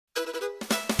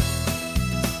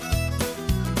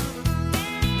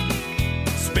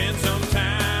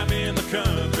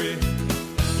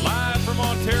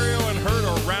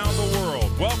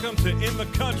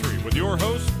the Country with your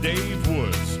host, Dave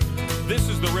Woods. This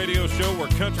is the radio show where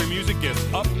country music gets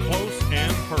up close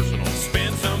and personal.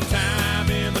 Spend some time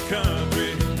in the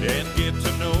country and get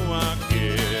to know our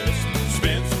guests.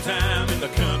 Spend some time in the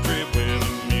country where the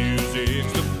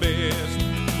music's the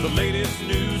best. The latest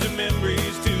news and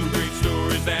memories, two great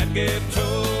stories that get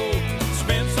told.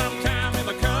 Spend some time in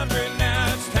the country,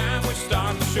 now it's time we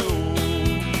start the show.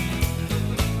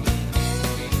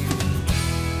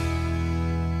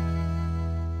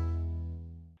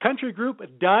 Country group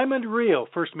Diamond Rio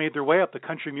first made their way up the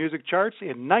country music charts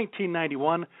in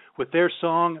 1991 with their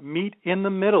song Meet in the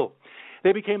Middle.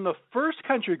 They became the first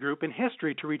country group in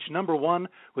history to reach number one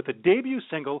with a debut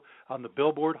single on the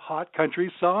Billboard Hot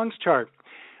Country Songs chart.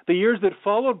 The years that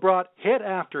followed brought hit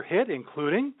after hit,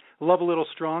 including Love a Little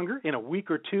Stronger, In a Week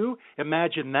or Two,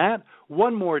 Imagine That,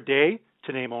 One More Day,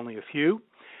 to name only a few.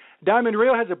 Diamond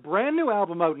Rio has a brand new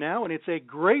album out now, and it's a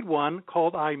great one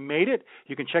called I Made It.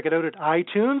 You can check it out at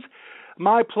iTunes.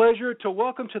 My pleasure to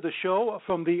welcome to the show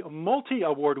from the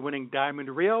multi-award-winning Diamond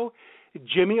Rio,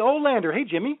 Jimmy Olander. Hey,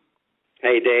 Jimmy.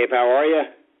 Hey, Dave. How are you?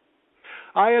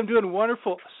 I am doing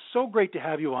wonderful. So great to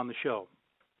have you on the show.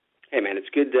 Hey, man, it's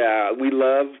good. We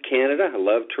love Canada. I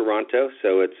love Toronto,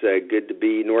 so it's good to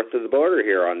be north of the border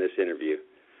here on this interview.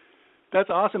 That's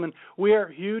awesome, and we are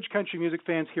huge country music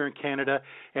fans here in Canada,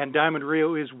 and Diamond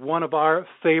Rio is one of our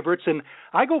favorites. And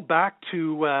I go back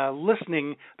to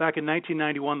listening back in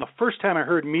 1991, the first time I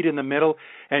heard Meet in the Middle,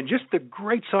 and just the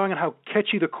great song and how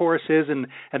catchy the chorus is and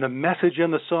the message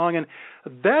in the song. And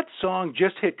that song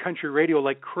just hit country radio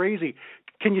like crazy.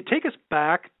 Can you take us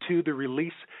back to the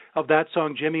release of that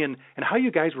song, Jimmy, and how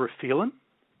you guys were feeling?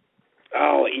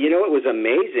 Oh, you know, it was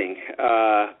amazing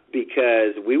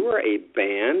because we were a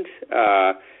band.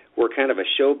 We're kind of a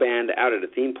show band out at a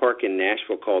theme park in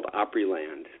Nashville called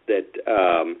Opryland that,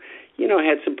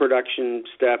 had some production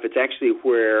stuff. It's actually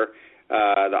where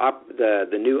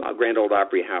the new Grand Ole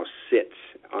Opry House sits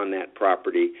on that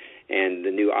property, and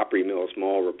the new Opry Mills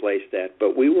Mall replaced that.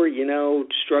 But we were,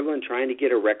 struggling, trying to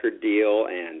get a record deal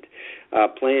and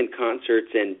playing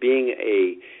concerts and being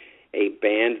a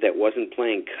band that wasn't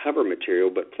playing cover material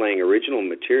but playing original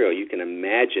material. You can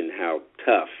imagine how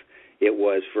tough it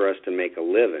was for us to make a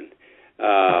living.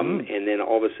 And then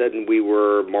all of a sudden we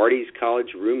were Marty's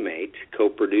college roommate,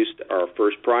 co-produced our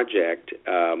first project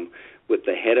with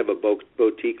the head of a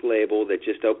boutique label that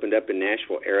just opened up in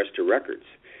Nashville, Arista Records.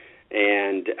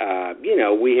 And,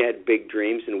 we had big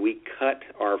dreams, and we cut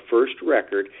our first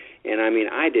record. And,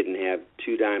 I didn't have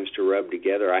two dimes to rub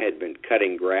together. I had been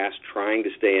cutting grass, trying to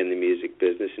stay in the music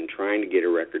business and trying to get a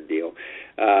record deal.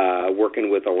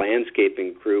 Working with a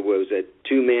landscaping crew was a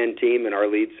two-man team, and our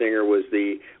lead singer was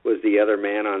the other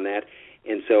man on that.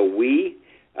 And so we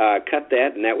cut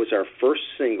that, and that was our first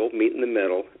single, Meet in the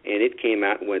Middle, and it came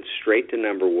out and went straight to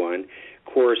number one.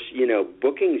 Of course,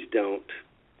 bookings don't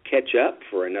catch up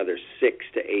for another 6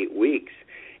 to 8 weeks.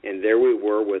 And there we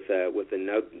were with the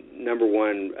number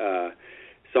one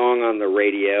song on the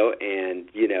radio, and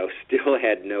still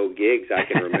had no gigs. I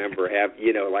can remember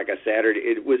like a Saturday.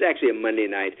 It was actually a Monday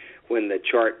night when the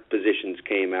chart positions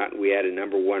came out, and we had a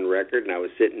number one record. And I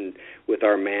was sitting with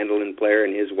our mandolin player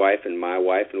and his wife and my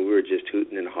wife, and we were just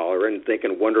hooting and hollering,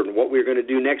 wondering what we were going to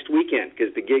do next weekend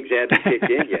because the gigs hadn't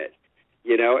kicked in yet.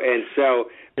 And so,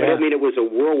 but yeah. It was a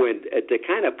whirlwind. To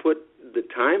kind of put the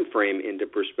time frame into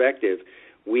perspective,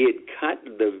 we had cut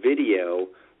the video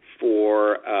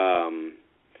for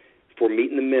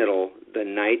Meet in the Middle the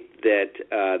night that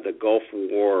the Gulf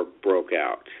War broke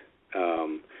out.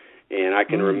 And I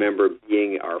can remember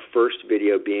our first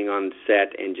video being on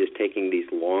set and just taking these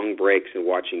long breaks and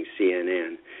watching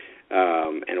CNN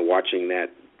and watching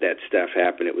that stuff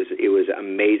happen. It was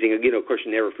amazing. Of course,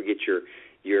 you never forget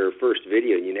your first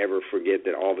video, and you never forget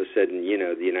that all of a sudden,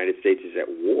 the United States is at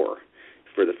war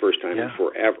for the first time in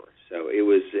forever. So it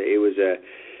was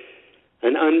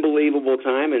an unbelievable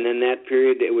time, and then that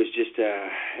period, it was just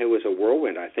it was a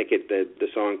whirlwind. I think the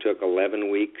song took 11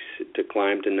 weeks to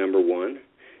climb to number one,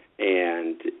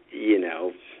 and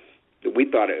we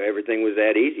thought everything was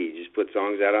that easy. You just put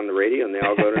songs out on the radio, and they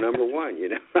all go to number one.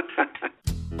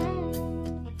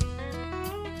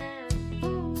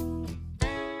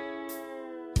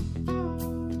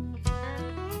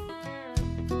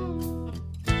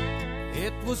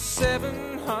 It was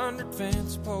 700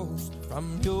 fence posts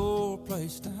from your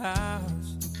place to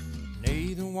ours.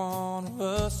 Neither one of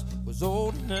us was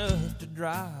old enough to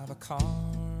drive a car.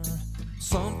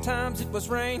 Sometimes it was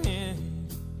raining,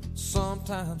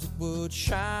 sometimes it would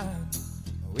shine.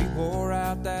 We wore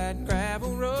out that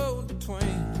gravel road between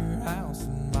your house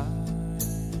and mine.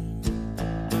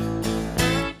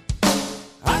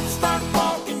 I'd start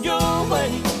walking walking your way,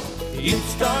 you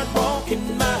start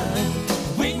walking mine.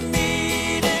 We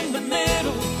meet in the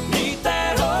middle, neath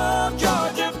that old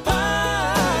Georgia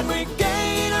pine. We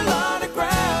gain a lot of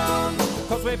ground,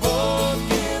 'cause we both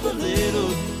give a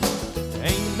little.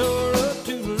 Ain't no road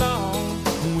too long,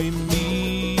 we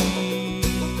meet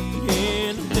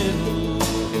in the middle.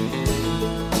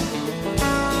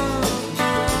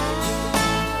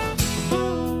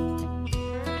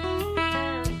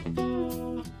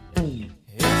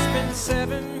 It's been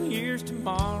 7 years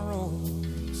tomorrow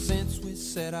since we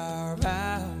said our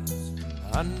vows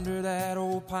under that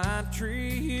old pine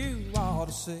tree. You ought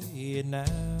to say it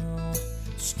now.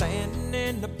 Standing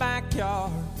in the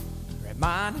backyard,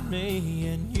 reminding me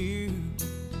and you,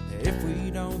 if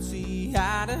we don't see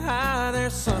eye to eye,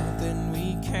 there's something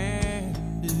we can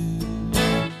do.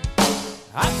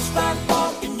 I'd start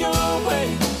walking your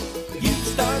way, you'd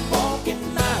start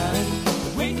walking mine.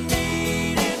 We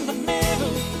meet in the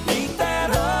middle, neath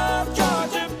that old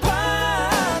Georgia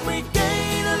pine. We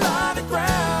gain a lot of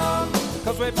ground,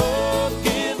 'cause we both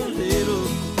give a little.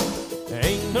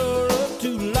 Ain't no road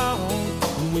too long,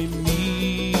 we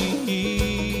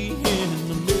meet in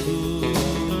the middle.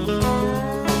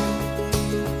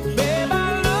 Babe, I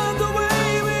love the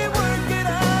way we work it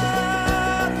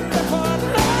out. That's what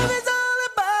love is all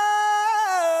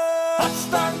about. I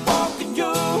start walking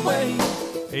your way,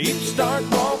 you start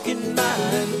walking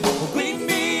mine. We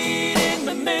meet in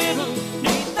the middle,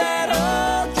 neath that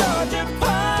old Georgia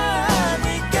pine.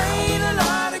 We gain a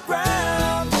lot of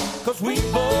ground, 'cause we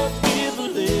both give a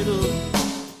little.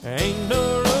 Ain't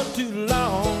no road too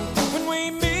long when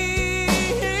we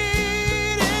meet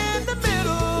in the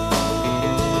middle.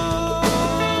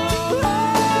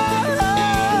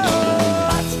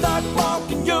 I start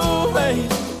walking your way,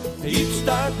 you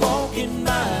start walking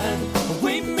mine.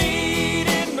 We meet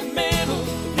in the middle,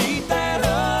 neath that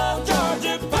old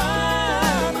Georgia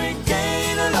pine. We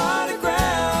gain a lot of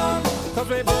ground, 'cause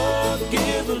we both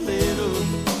give a little.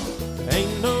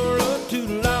 Ain't no road too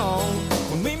long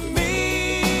when we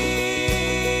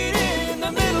meet in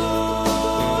the middle.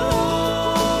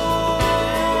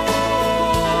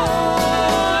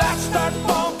 I start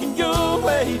walking your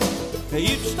way,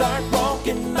 you start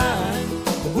walking mine.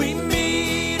 We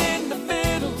meet in the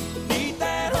middle, neath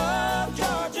that old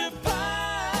Georgia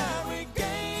pine. We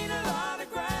gain a lot of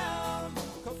ground,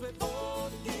 'cause we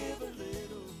both give a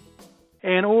little.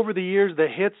 And over the years, the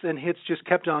hits and hits just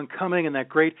kept on coming in that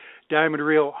great Diamond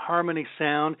Rio harmony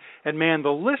sound. And man,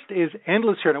 the list is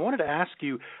endless here. And I wanted to ask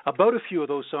you about a few of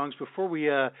those songs before we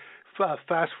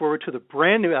fast forward to the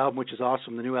brand new album, which is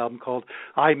awesome, the new album called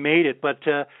I Made It. But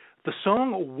the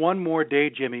song One More Day,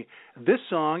 Jimmy, this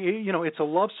song, you know, it's a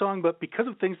love song, but because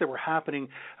of things that were happening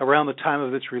around the time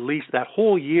of its release, that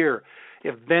whole year,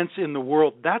 events in the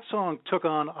world, that song took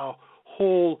on a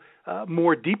whole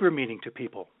more deeper meaning to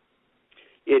people.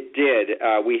 It did.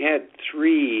 We had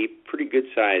 3 pretty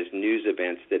good-sized news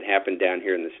events that happened down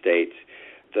here in the States.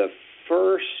 The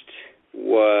first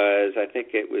was, I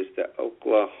think it was the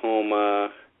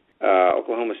Oklahoma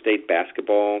State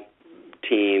basketball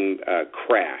team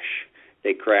crash.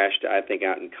 They crashed, I think,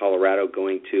 out in Colorado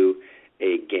going to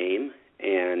a game,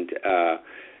 and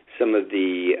some of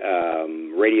the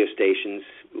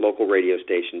local radio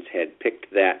stations had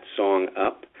picked that song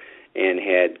up and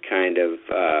had kind of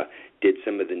did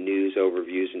some of the news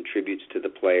overviews and tributes to the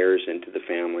players and to the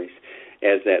families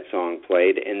as that song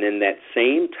played. And then that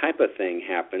same type of thing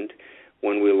happened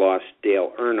when we lost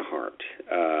Dale Earnhardt,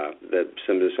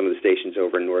 some of the stations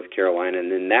over in North Carolina,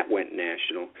 and then that went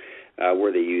national,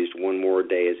 where they used One More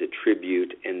Day as a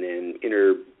tribute, and then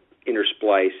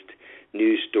interspliced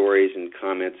news stories and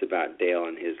comments about Dale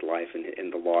and his life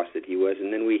and the loss that he was.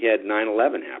 And then we had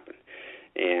 9/11 happen.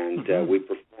 And we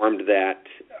performed that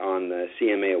on the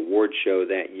CMA Award show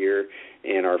that year,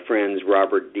 and our friends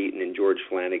Robert Deaton and George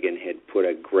Flanagan had put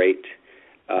a great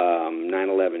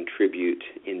 9/11 tribute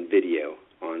in video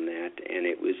on that, and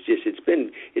it was just it's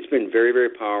been very,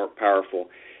 very powerful.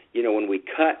 You know, when we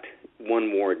cut One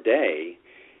More Day,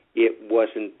 it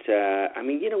wasn't.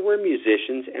 We're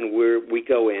musicians, and we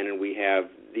go in and we have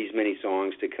these many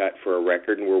songs to cut for a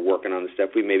record, and we're working on the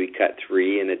stuff. We maybe cut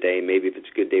 3 in a day. Maybe if it's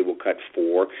a good day, we'll cut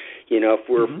 4. You know, if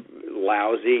we're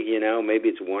lousy, you know, maybe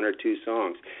it's 1 or 2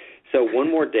 songs. So One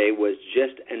More Day was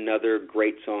just another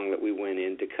great song that we went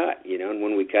in to cut, you know, and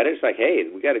when we cut it, it's like, hey,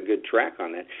 we got a good track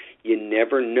on that. You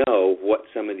never know what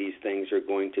some of these things are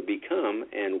going to become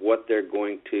and what they're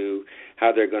going to,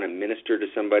 how they're going to minister to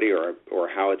somebody or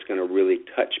how it's going to really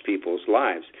touch people's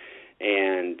lives.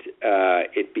 And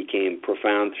it became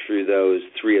profound through those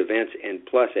 3 events, and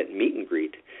plus at Meet and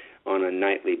Greet on a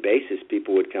nightly basis,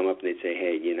 people would come up and they'd say,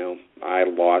 hey, I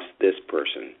lost this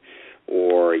person,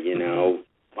 or,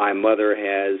 my mother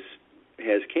has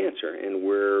cancer, and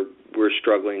we're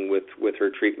struggling with her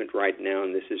treatment right now,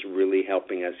 and this is really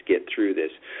helping us get through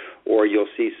this. Or you'll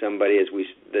see somebody, as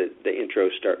the intro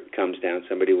comes down,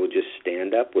 somebody will just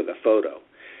stand up with a photo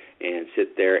and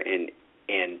sit there, and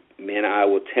man, I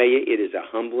will tell you, it is a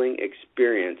humbling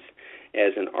experience.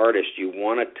 As an artist, you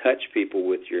want to touch people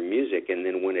with your music, and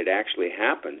then when it actually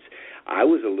happens, I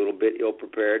was a little bit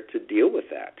ill-prepared to deal with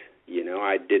that.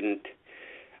 I didn't,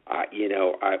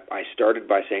 I started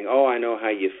by saying, oh, I know how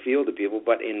you feel to people,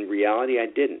 but in reality, I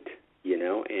didn't,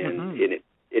 and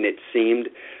it seemed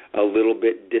a little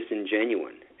bit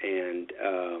disingenuous. And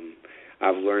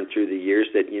I've learned through the years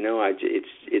that,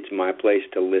 it's my place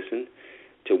to listen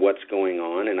to what's going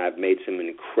on, and I've made some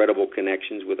incredible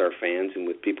connections with our fans and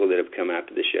with people that have come out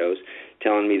to the shows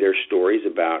telling me their stories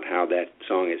about how that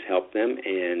song has helped them,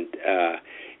 and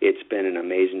it's been an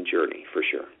amazing journey for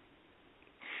sure.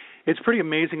 It's pretty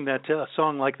amazing that a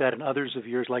song like that and others of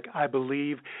yours, like I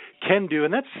Believe, can do.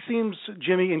 And that seems,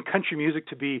 Jimmy, in country music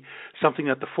to be something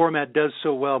that the format does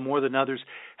so well more than others.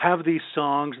 Have these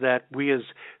songs that we as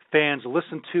fans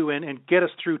listen to and get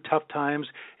us through tough times,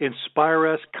 inspire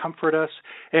us, comfort us.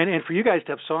 And for you guys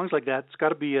to have songs like that, it's got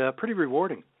to be pretty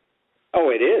rewarding. Oh,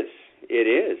 it is. It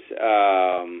is.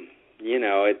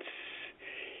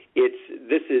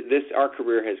 Our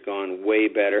career has gone way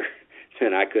better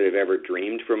than I could have ever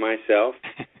dreamed for myself.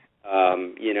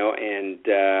 I'm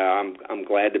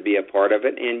glad to be a part of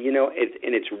it. And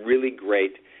it's really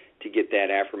great to get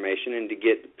that affirmation and to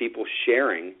get people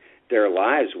sharing their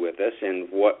lives with us and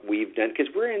what we've done,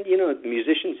 because we're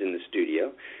musicians in the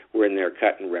studio. We're in there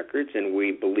cutting records, and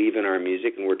we believe in our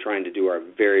music, and we're trying to do our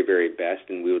very, very best.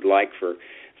 And we would like for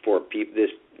people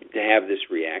to have this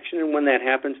reaction. And when that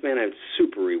happens, man, it's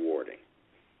super rewarding.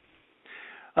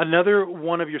 Another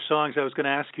one of your songs I was going to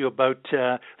ask you about,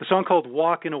 the song called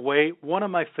Walking Away, one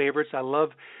of my favorites. I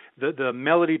love the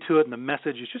melody to it and the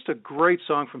message. It's just a great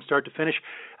song from start to finish.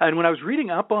 And when I was reading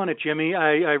up on it, Jimmy,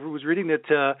 I was reading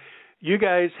that you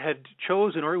guys had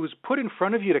chosen, or it was put in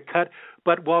front of you to cut,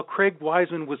 but while Craig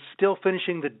Wiseman was still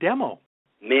finishing the demo.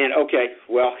 Man, okay,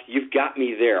 well, you've got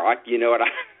me there.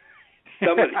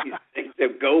 Some of these things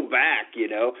that go back,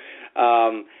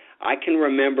 I can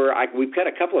remember, we've cut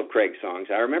a couple of Craig songs.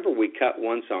 I remember we cut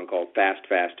one song called Fast,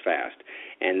 Fast, Fast,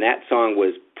 and that song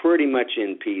was pretty much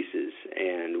in pieces,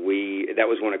 and that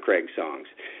was one of Craig's songs.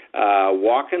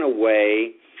 Walking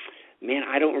Away, man,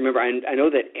 I don't remember. I know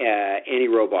that Annie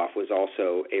Roboff was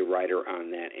also a writer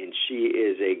on that, and she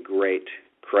is a great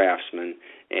craftsman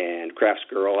and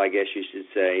craftsgirl, I guess you should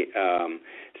say.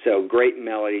 So great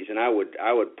melodies, and I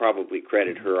would probably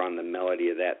credit her on the melody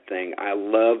of that thing. I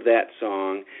love that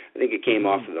song. I think it came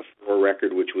off of the Floor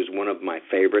record, which was one of my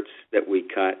favorites that we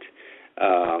cut.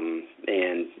 And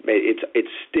it's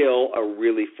still a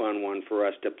really fun one for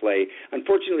us to play.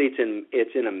 Unfortunately,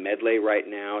 it's in a medley right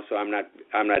now, so I'm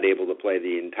not able to play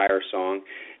the entire song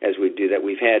as we do that.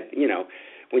 We've had,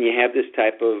 when you have this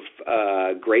type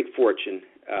of great fortune,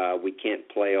 we can't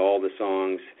play all the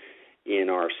songs in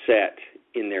our set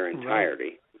in their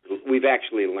entirety. Right. We've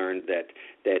actually learned that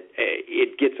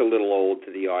it gets a little old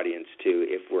to the audience too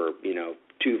if we're,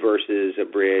 two verses, a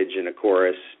bridge, and a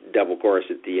chorus, double chorus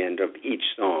at the end of each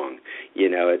song.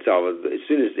 It's always, as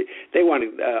soon as they want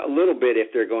a little bit,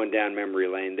 if they're going down memory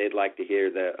lane, they'd like to hear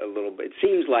a little bit. It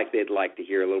seems like they'd like to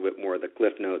hear a little bit more of the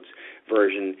Cliff Notes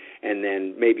version, and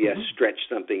then maybe stretch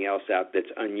something else out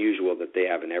that's unusual that they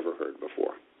haven't ever heard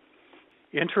before.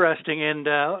 Interesting, and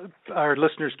our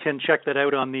listeners can check that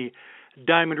out on the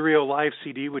Diamond Rio live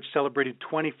CD, which celebrated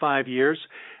 25 years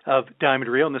of Diamond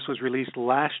Rio, and this was released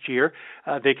last year.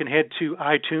 They can head to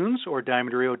iTunes or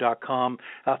diamondrio.com.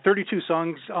 32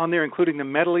 songs on there, including the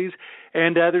medleys,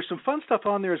 and there's some fun stuff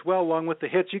on there as well, along with the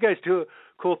hits. You guys do a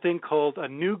cool thing called a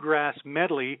Newgrass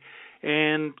medley,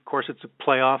 and, of course, it's a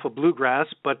play off of bluegrass,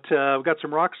 but we've got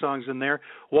some rock songs in there.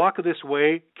 Walk This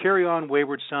Way, Carry On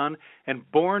Wayward Son, and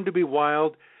Born to Be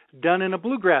Wild, done in a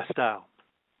bluegrass style.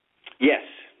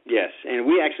 Yes, and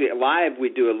we actually, live, we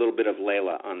do a little bit of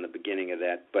Layla on the beginning of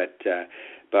that, but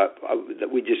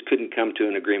we just couldn't come to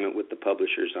an agreement with the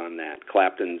publishers on that.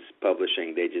 Clapton's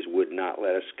publishing, they just would not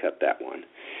let us cut that one.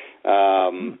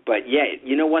 But, yeah,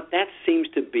 you know what? That seems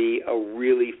to be a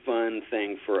really fun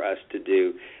thing for us to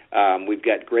do. We've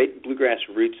got great bluegrass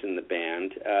roots in the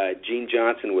band. Gene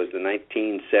Johnson was the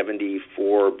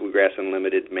 1974 Bluegrass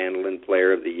Unlimited Mandolin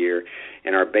Player of the Year,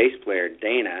 and our bass player,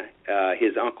 Dana,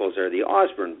 his uncles are the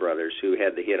Osborne brothers, who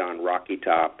had the hit on Rocky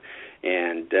Top,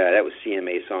 and that was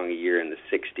CMA Song of the Year in the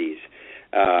 60s.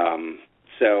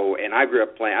 So, and I grew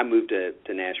up playing. I moved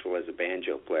to Nashville as a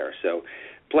banjo player. So,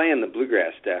 playing the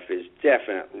bluegrass stuff is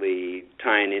definitely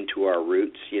tying into our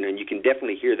roots. And you can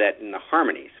definitely hear that in the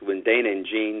harmonies when Dana and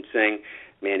Gene sing.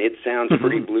 Man, it sounds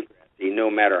pretty bluegrassy,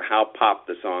 no matter how pop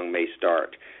the song may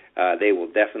start. They will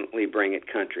definitely bring it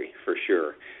country for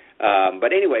sure.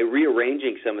 But anyway,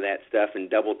 rearranging some of that stuff and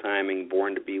double timing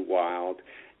Born to Be Wild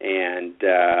and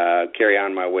Carry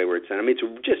On My Wayward Son. I mean,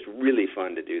 it's just really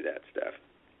fun to do that stuff.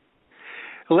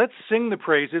 Let's sing the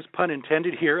praises, pun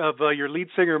intended here, of your lead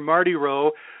singer, Marty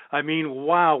Rowe. I mean,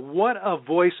 wow, what a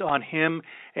voice on him.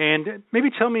 And maybe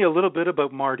tell me a little bit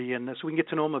about Marty, and so we can get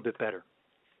to know him a bit better.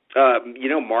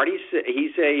 Marty's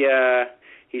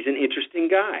he's an interesting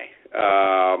guy.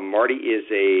 Marty is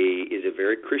a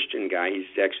very Christian guy. He's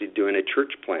actually doing a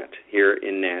church plant here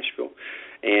in Nashville.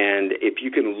 And if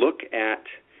you can look at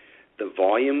the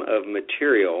volume of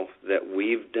material that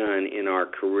we've done in our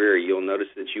career, you'll notice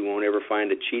that you won't ever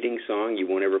find a cheating song, you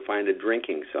won't ever find a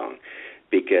drinking song,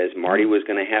 because Marty was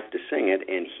going to have to sing it,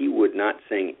 and he would not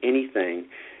sing anything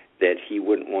that he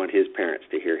wouldn't want his parents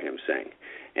to hear him sing.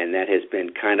 And that has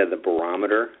been kind of the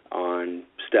barometer on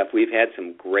stuff. We've had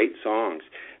some great songs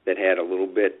that had a little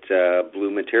bit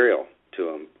blue material to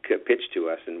them, pitched to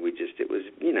us, and we're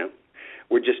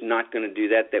just not going to do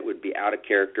that. That would be out of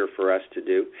character for us to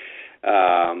do.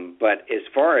 But as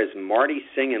far as Marty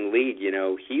singing lead,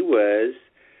 he was,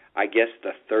 I guess,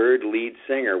 the third lead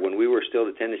singer. When we were still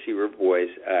the Tennessee River Boys,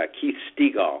 Keith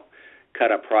Stegall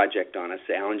cut a project on us,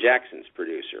 Alan Jackson's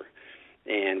producer.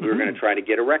 And we were going to try to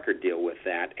get a record deal with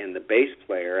that. And the bass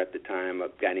player at the time, a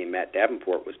guy named Matt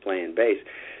Davenport, was playing bass.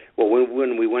 Well,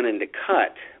 when we went into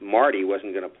cut, Marty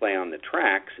wasn't going to play on the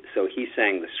tracks, so he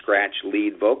sang the scratch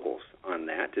lead vocals on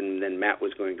that, and then Matt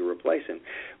was going to replace him.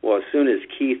 Well, as soon as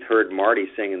Keith heard Marty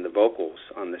singing the vocals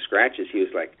on the scratches, he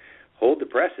was like, hold the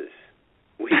presses.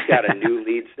 We've got a new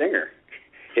lead singer.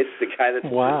 It's the guy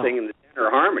that's singing the tenor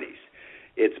harmonies.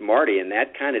 It's Marty, and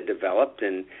that kind of developed,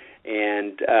 and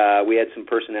we had some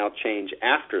personnel change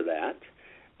after that.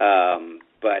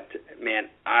 But, man,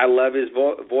 I love his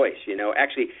voice.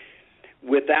 Actually,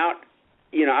 without,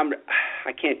 I'm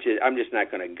just not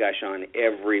going to gush on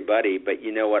everybody, but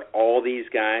you know what? All these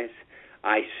guys,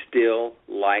 I still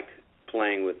like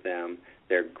playing with them.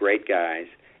 They're great guys,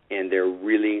 and they're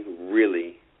really,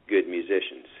 really good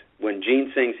musicians. When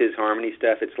Gene sings his harmony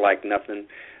stuff, it's like nothing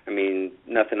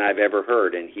I've ever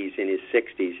heard, and he's in his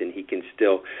 60s, and he can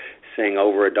still sing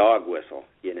over a dog whistle,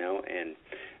 and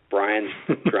Brian's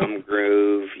drum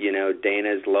groove,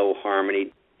 Dana's low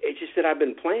harmony. It's just that I've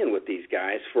been playing with these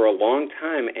guys for a long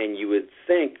time, and you would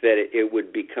think that it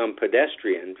would become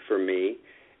pedestrian for me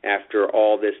after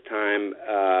all this time.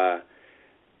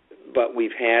 But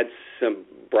we've had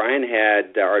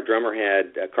our drummer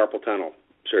had carpal tunnel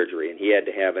surgery, and he had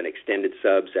to have an extended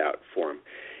subs out for him.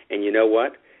 And you know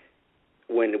what?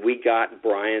 When we got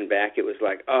Brian back, it was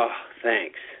like, oh,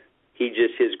 thanks.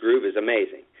 His groove is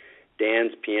amazing.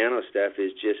 Dan's piano stuff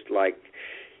is just like,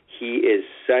 he is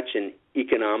such an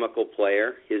economical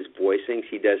player. His voicings,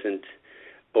 he doesn't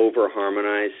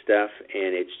over-harmonize stuff,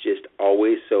 and it's just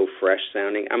always so fresh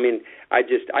sounding. I mean, I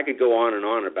could go on and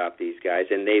on about these guys,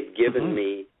 and they've given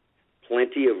me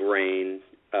plenty of rein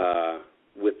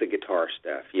with the guitar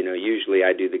stuff. Usually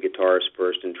I do the guitars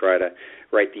first and try to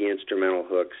write the instrumental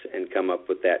hooks and come up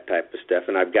with that type of stuff.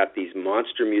 And I've got these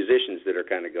monster musicians that are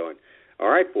kind of going, all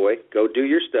right, boy, go do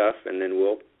your stuff, and then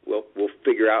we'll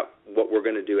figure out what we're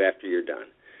going to do after you're done.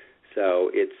 So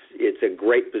it's a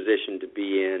great position to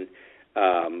be in.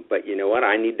 But you know what?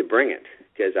 I need to bring it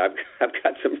because I've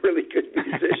got some really good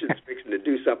musicians fixing to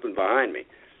do something behind me.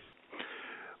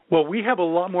 Well, we have a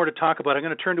lot more to talk about. I'm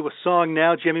going to turn to a song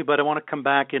now, Jimmy, but I want to come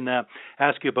back and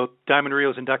ask you about Diamond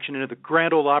Rio's induction into the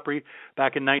Grand Ole Opry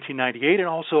back in 1998, and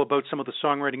also about some of the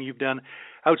songwriting you've done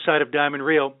outside of Diamond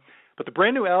Rio. But the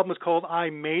brand new album is called I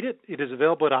Made It. It is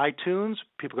available at iTunes.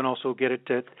 People can also get it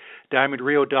at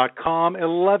diamondrio.com.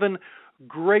 11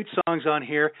 great songs on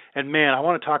here. And, man, I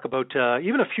want to talk about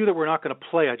even a few that we're not going to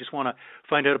play. I just want to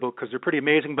find out about because they're pretty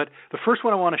amazing. But the first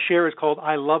one I want to share is called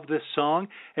I Love This Song.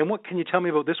 And what can you tell me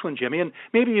about this one, Jimmy? And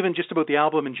maybe even just about the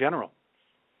album in general.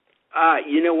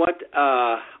 You know what?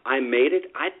 I Made It.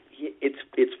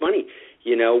 It's funny.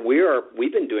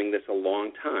 We've been doing this a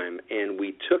long time, and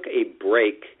we took a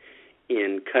break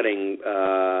in cutting,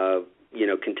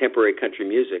 contemporary country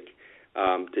music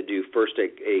to do first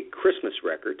a Christmas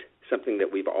record, something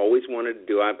that we've always wanted to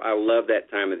do. I love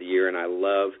that time of the year, and I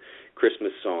love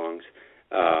Christmas songs.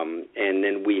 And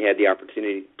then we had the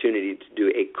opportunity to do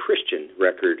a Christian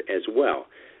record as well.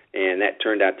 And that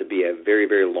turned out to be a very,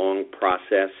 very long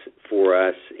process for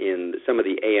us in some of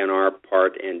the A&R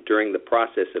part. And during the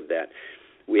process of that,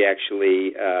 we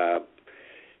actually,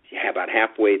 about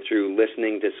halfway through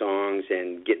listening to songs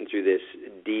and getting through this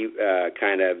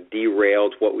kind of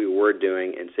derailed what we were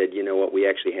doing and said, you know what, we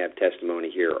actually have testimony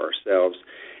here ourselves,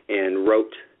 and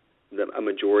wrote a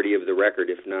majority of the record,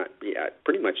 if not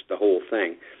pretty much the whole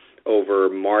thing, over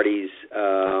Marty's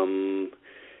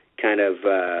kind of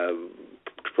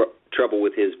trouble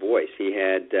with his voice. He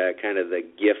had kind of the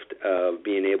gift of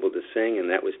being able to sing, and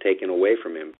that was taken away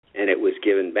from him, and it was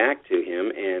given back to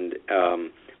him, and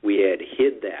we had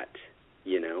hid that,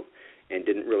 and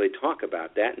didn't really talk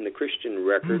about that. In the Christian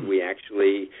record, we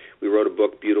wrote a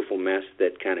book, Beautiful Mess,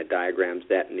 that kind of diagrams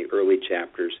that in the early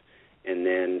chapters, and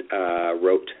then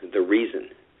wrote the reason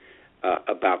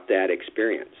about that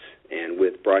experience, and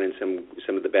brought in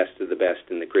some of the best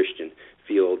in the Christian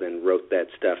field and wrote that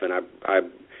stuff. And I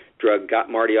got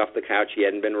Marty off the couch. He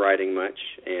hadn't been writing much,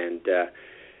 and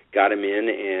got him in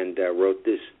and wrote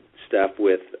this stuff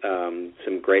with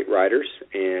some great writers,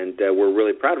 and we're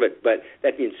really proud of it. But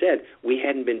that being said, we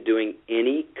hadn't been doing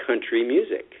any country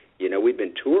music. We'd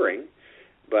been touring,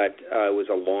 but it was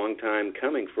a long time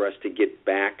coming for us to get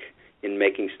back in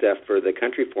making stuff for the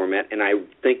country format, and I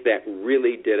think that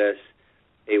really did us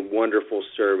a wonderful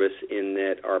service in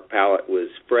that our palette was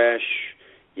fresh.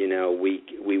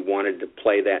 We wanted to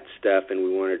play that stuff, and we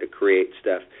wanted to create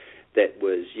stuff that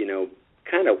was,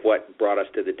 kind of what brought us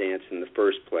to the dance in the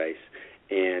first place.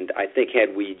 And I think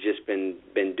had we just been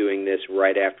doing this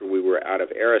right after we were out of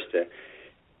Arista,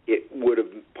 it would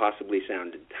have possibly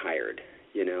sounded tired,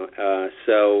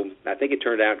 So I think it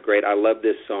turned out great. I love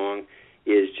this song.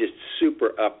 It's just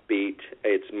super upbeat.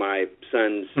 It's my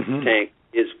son's Tank,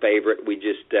 his favorite. We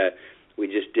just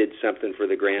did something for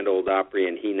the Grand Ole Opry,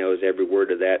 and he knows every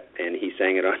word of that, and he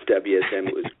sang it on WSM.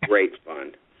 It was great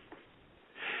fun.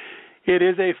 It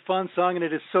is a fun song, and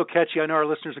it is so catchy. I know our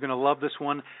listeners are going to love this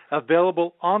one.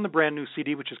 Available on the brand new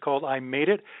CD, which is called I Made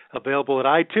It, available at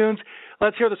iTunes.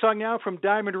 Let's hear the song now from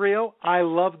Diamond Rio, I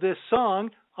Love This Song,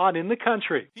 on In the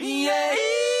Country. Yeah.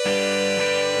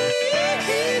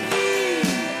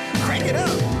 Crank it up.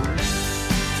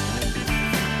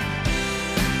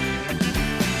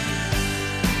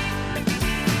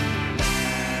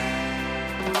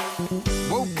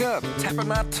 Woke up, tapping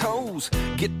my toes,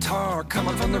 guitar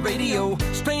coming from the radio,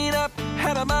 straight up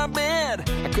out of my bed.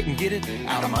 I couldn't get it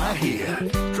out of my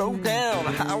head. Drove down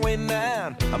Highway 9,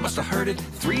 I must have heard it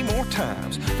 3 more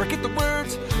times. Forget the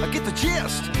words, I get the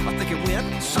gist. I think it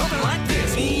went something like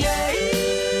this. Yeah.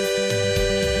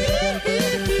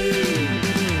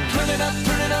 Turn it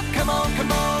up, come on,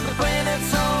 they're playing that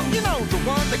song. The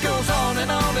one that goes on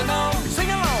and on and on. Sing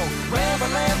along, rabba,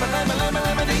 labba, lamma, lamma,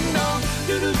 lamma, ding dong.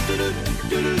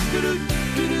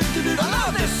 I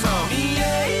love this song.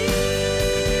 Yeah.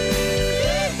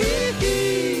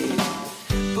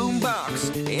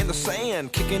 Boombox in the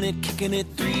sand, kicking it,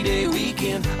 3-day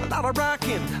weekend. A lot of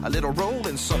rocking, a little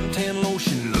rolling, suntan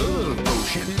lotion, love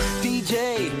potion.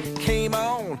 DJ came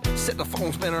on, set the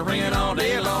phone spinning, ringing all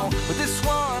day long. But this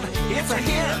one, it's a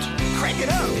hit. Crank it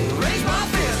up, raise my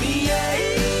fist. Yeah.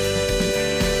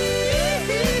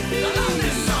 I love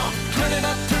this song. Turn it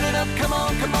up, come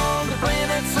on, they're playing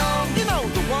that song.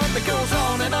 The one that goes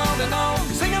on and on and on.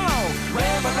 Sing along,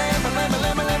 rabba, lamma, lamma,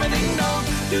 lamma, lamma, ding dong.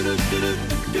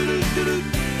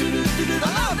 I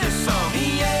love this song.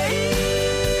 Yeah.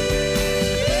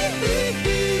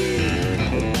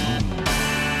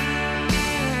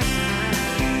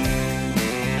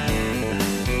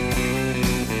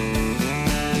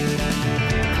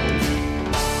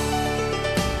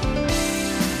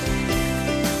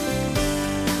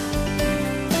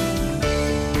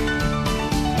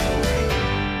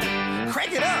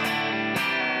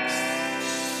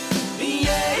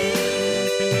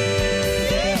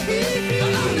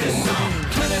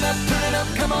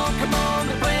 Come on,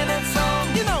 they're playing that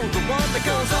song. The one that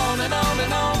goes on and on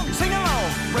and on. Sing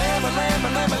along, rabba, lamma,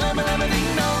 lamma, lamma, lamma,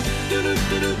 ding dong.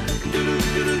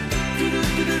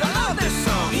 I love this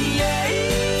song. Yeah.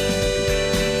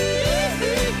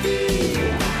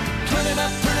 Turn it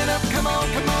up, come on,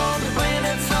 they're playing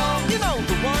that song. The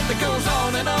one that goes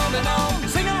on and on and on.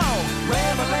 Sing along,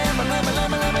 rabba, lamma, lamma,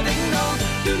 lamma, lamma, ding dong.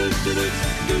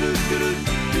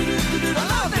 I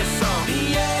love this song.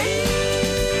 Yeah.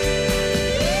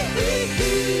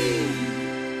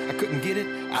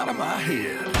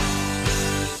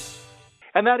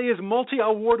 And And that is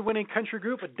multi-award-winning country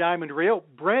group Diamond Rio.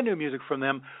 Brand new music from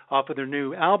them off of their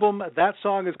new album. That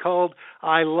song is called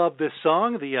I Love This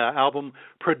Song. The album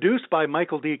produced by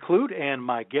Michael D. Clute and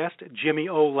my guest, Jimmy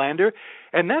O. Lander.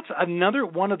 And that's another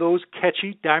one of those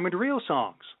catchy Diamond Rio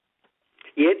songs.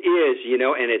 It is,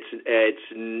 and it's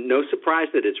no surprise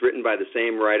that it's written by the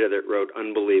same writer that wrote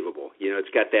Unbelievable. It's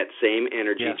got that same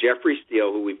energy. Yeah. Jeffrey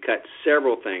Steele, who we've cut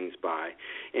several things by,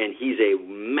 and he's a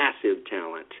massive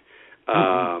talent.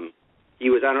 He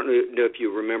was, I don't know if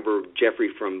you remember Jeffrey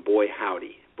from Boy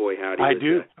Howdy. Boy Howdy I was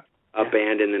do. a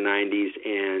band in the 90s,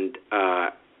 and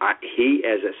he,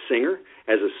 as a singer,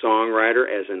 as a songwriter,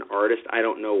 as an artist, I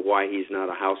don't know why he's not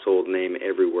a household name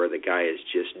everywhere. The guy is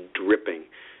just dripping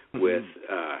with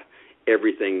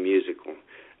everything musical.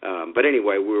 But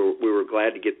anyway, we were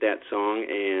glad to get that song,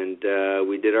 and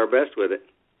we did our best with it.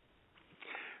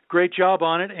 Great job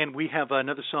on it, and we have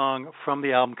another song from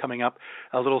the album coming up,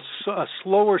 a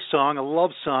slower song, a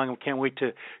love song. We can't wait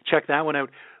to check that one out.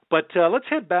 But let's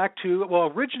head back to,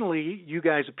 originally you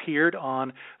guys appeared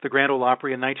on the Grand Ole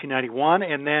Opry in 1991,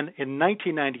 and then in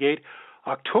 1998,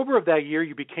 October of that year,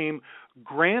 you became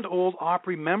Grand Ole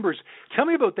Opry members. Tell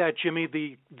me about that, Jimmy,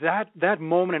 that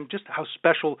moment and just how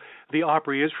special the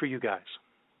Opry is for you guys.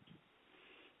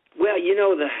 Well,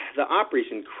 the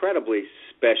Opry's incredibly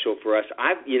special for us.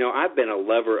 I've been a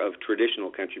lover of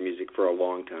traditional country music for a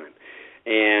long time,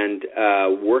 and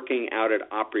working out at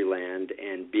Opryland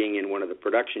and being in one of the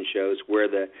production shows where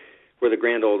the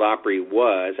Grand Ole Opry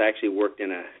was. I actually worked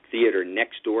in a theater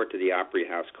next door to the Opry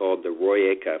House called the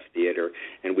Roy Acuff Theater,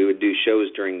 and we would do shows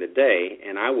during the day,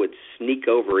 and I would sneak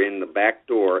over in the back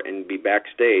door and be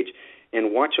backstage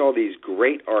and watch all these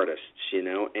great artists,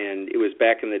 and it was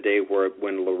back in the day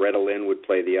when Loretta Lynn would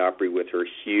play the Opry with her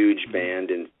huge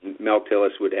band, and Mel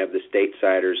Tillis would have the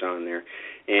Stateside on there,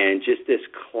 and just this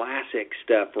classic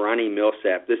stuff, Ronnie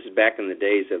Millsap. This is back in the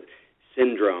days of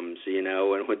Syndromes, and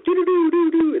went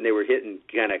doo-doo-doo-doo-doo, and they were hitting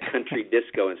kind of country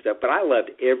disco and stuff, but I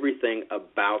loved everything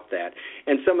about that,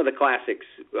 and some of the classics,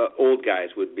 old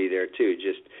guys would be there too,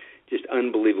 just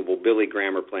unbelievable. Billy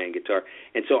Grammer playing guitar.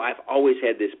 And so I've always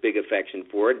had this big affection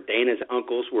for it. Dana's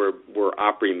uncles were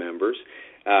Opry members.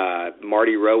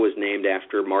 Marty Rowe was named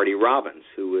after Marty Robbins,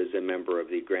 who was a member of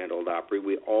the Grand Ole Opry.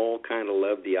 We all kind of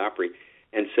loved the Opry.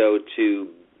 And so to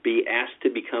be asked to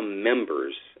become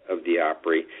members of the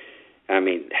Opry, I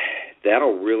mean,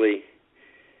 that'll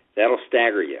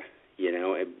stagger you.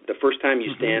 The first time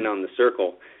you stand on the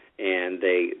circle and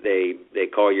they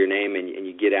call your name and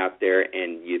you get out there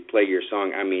and you play your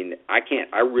song. I mean,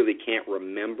 I really can't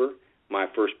remember my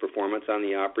first performance on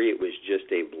the Opry. It was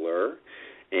just a blur.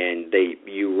 And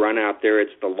you run out there.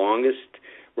 It's the longest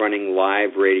running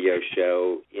live radio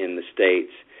show in the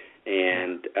States,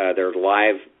 and there are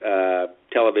live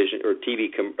television or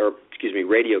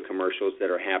radio commercials that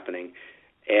are happening.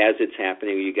 As it's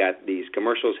happening, you got these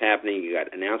commercials happening. You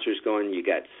got announcers going. You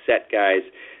got set guys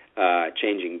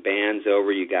changing bands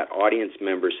over. You got audience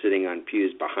members sitting on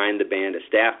pews behind the band, a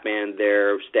staff band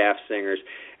there, staff singers.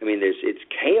 I mean, it's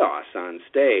chaos on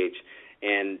stage,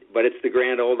 but it's the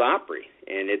Grand Ole Opry,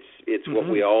 and it's what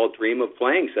we all dream of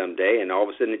playing someday. And all of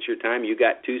a sudden, it's your time. You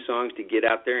got 2 songs to get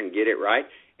out there and get it right,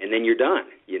 and then you're done.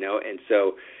 And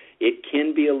so it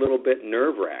can be a little bit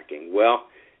nerve-wracking. Well,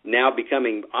 now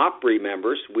becoming Opry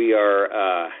members,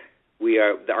 our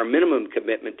minimum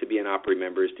commitment to be an Opry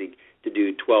member is to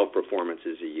do 12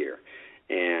 performances a year.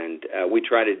 And we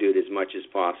try to do it as much as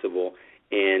possible.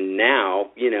 And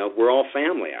now, we're all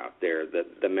family out there,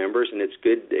 the members, and it's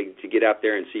good to get out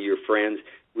there and see your friends.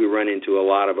 We run into a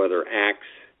lot of other acts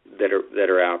that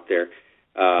are out there.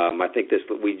 I think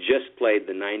we just played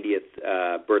the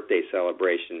 90th birthday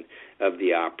celebration of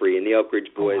the Opry, and the Oak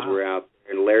Ridge Boys were out there,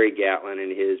 and Larry Gatlin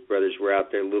and his brothers were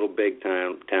out there. Little Big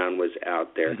Town was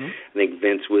out there. I think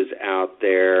Vince was out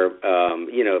there,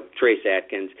 Trace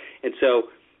Atkins. And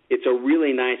so it's a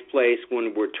really nice place.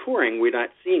 When we're touring, we're not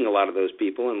seeing a lot of those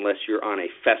people unless you're on a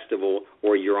festival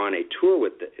or you're on a tour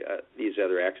with these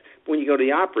other acts. But when you go to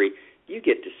the Opry, you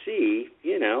get to see,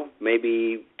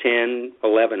 maybe 10,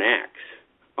 11 acts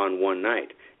on one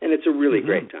night. And it's a really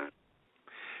great time.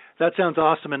 That sounds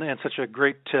awesome and such a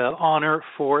great honor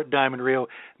for Diamond Rio,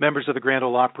 members of the Grand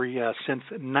Ole Opry since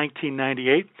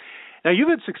 1998. Now, you've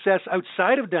had success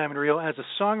outside of Diamond Rio as a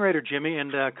songwriter, Jimmy,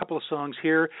 and a couple of songs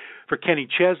here for Kenny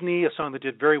Chesney, a song that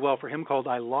did very well for him called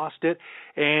I Lost It,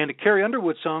 and a Carrie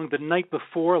Underwood song, The Night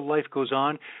Before, Life Goes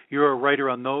On. You're a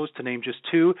writer on those, to name just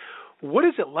 2. What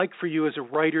is it like for you as a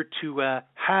writer to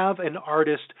have an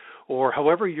artist, or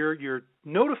however you're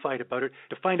notified about it,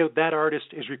 to find out that artist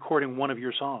is recording one of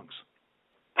your songs?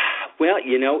 Well,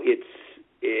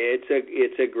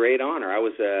 It's a great honor. I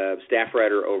was a staff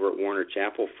writer over at Warner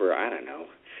Chapel for,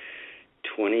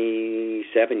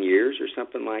 27 years or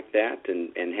something like that,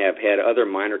 and have had other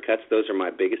minor cuts. Those are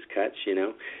my biggest cuts,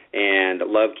 and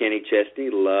love Kenny Chesney,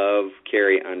 love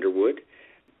Carrie Underwood.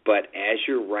 But as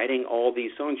you're writing all these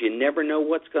songs, you never know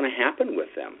what's going to happen with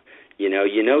them. You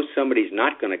know somebody's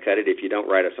not going to cut it if you don't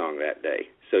write a song that day.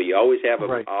 So you always have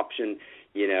an option,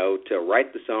 to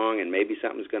write the song, and maybe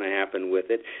something's going to happen with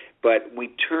it. But we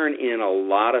turn in a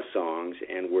lot of songs,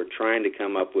 and we're trying to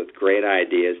come up with great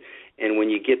ideas. And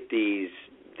when you get these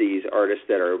artists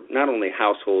that are not only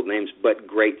household names, but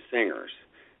great singers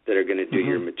that are going to do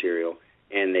your material,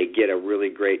 and they get a really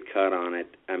great cut on it,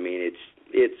 I mean,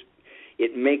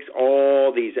 it makes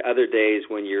all these other days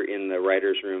when you're in the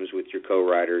writers' rooms with your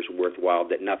co-writers worthwhile.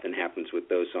 That nothing happens with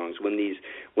those songs. When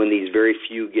these very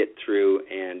few get through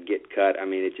and get cut, I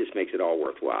mean, it just makes it all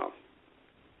worthwhile.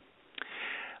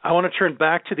 I want to turn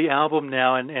back to the album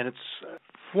now, and it's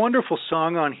a wonderful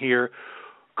song on here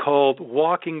called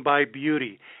Walking by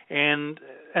Beauty. And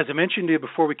as I mentioned to you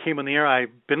before we came on the air, I've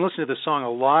been listening to this song a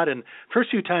lot, and the first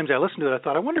few times I listened to it, I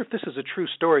thought, I wonder if this is a true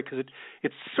story, because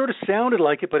it sort of sounded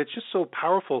like it, but it's just so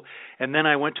powerful. And then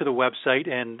I went to the website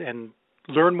and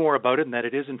learned more about it, and that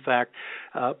it is, in fact,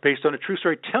 based on a true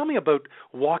story. Tell me about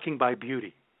Walking by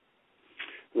Beauty.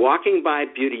 Walking by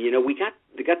Beauty, we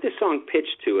got this song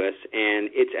pitched to us, and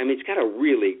it's got a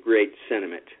really great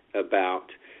sentiment about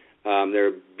there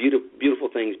are beautiful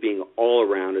things being all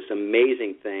around us,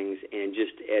 amazing things, and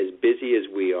just as busy as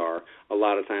we are, a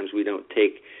lot of times we don't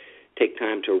take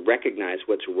time to recognize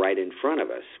what's right in front of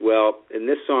us. Well, in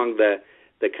this song,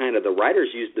 the writers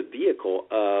used the vehicle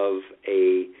of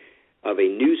a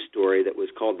news story that was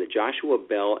called the Joshua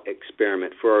Bell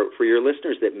Experiment. For your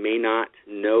listeners that may not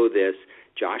know this,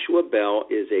 Joshua Bell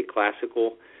is a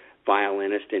classical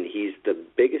violinist, and he's the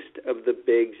biggest of the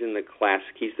bigs in the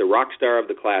classic. He's the rock star of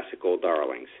the classical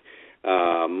darlings.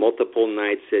 Multiple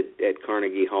nights at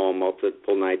Carnegie Hall,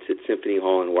 multiple nights at Symphony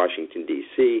Hall in Washington,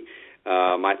 D.C.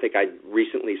 I think I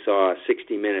recently saw a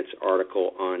 60 Minutes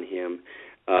article on him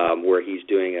where he's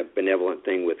doing a benevolent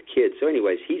thing with kids. So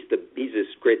anyways, he's this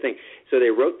great thing. So they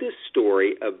wrote this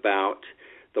story about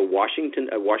the Washington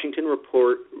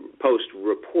Post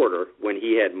reporter when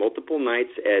he had multiple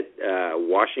nights at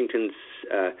Washington's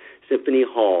Symphony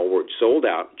Hall where it sold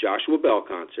out, Joshua Bell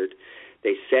concert.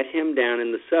 They set him down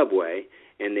in the subway,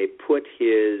 and they put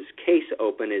his case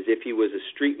open as if he was a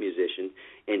street musician,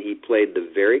 and he played the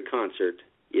very concert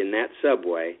in that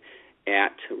subway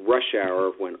at rush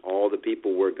hour when all the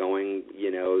people were going,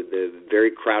 the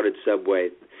very crowded subway,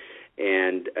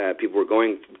 and people were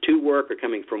going to work or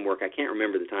coming from work. I can't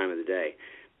remember the time of the day.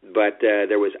 But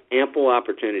there was ample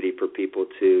opportunity for people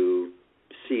to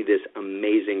see this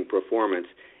amazing performance.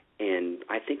 And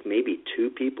I think maybe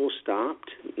 2 people stopped.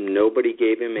 Nobody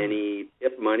gave him any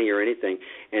tip money or anything.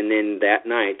 And then that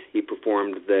night he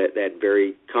performed that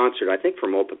very concert, I think for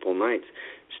multiple nights,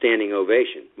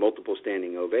 multiple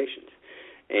standing ovations.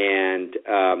 And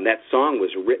that song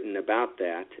was written about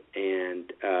that.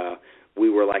 And we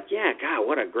were like, yeah, God,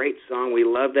 what a great song. We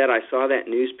love that. I saw that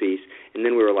news piece. And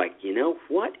then we were like,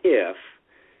 what if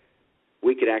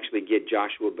we could actually get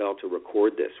Joshua Bell to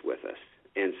record this with us?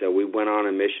 And so we went on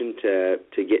a mission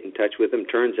to get in touch with him.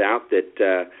 Turns out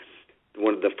that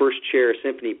one of the first chair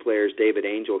symphony players, David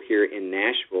Angel, here in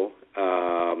Nashville,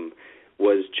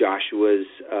 was Joshua's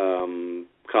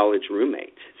college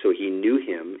roommate. So he knew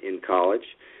him in college,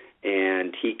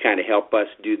 and he kind of helped us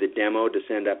do the demo to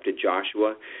send up to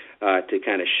Joshua to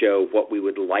kind of show what we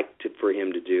would like for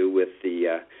him to do with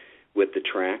the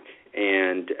track,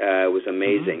 and it was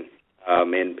amazing.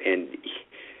 And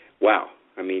wow,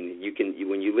 I mean,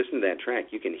 when you listen to that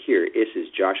track, you can hear this is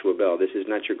Joshua Bell. This is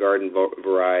not your garden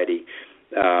variety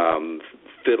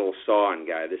fiddle sawing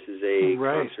guy. This is a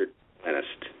concert pianist.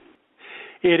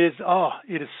 It is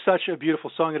such a beautiful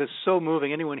song. It is so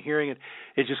moving. Anyone hearing it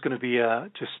is just going to be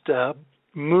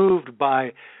moved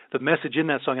by the message in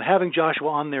that song. And having Joshua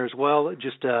on there as well, it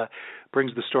just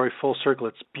brings the story full circle.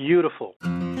 It's beautiful.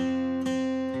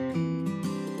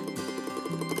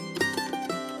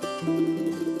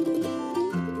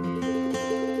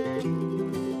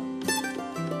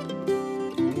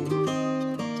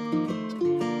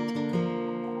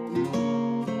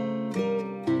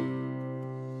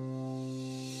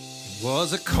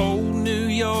 Was a cold New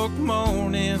York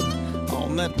morning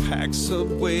on that packed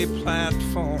subway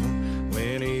platform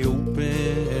when he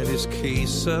opened his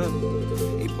case up.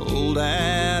 He pulled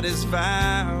out his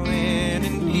violin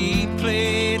and he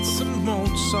played some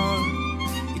Mozart.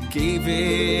 He gave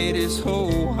it his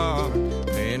whole heart.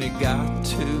 When he got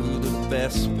to the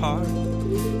best part,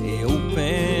 he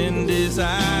opened his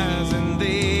eyes and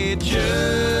they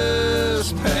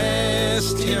just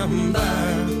passed him by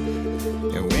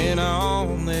and went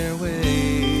on their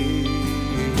way.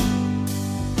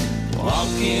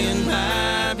 Walking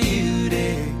my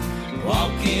beauty,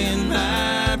 walking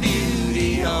my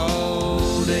beauty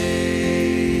all day.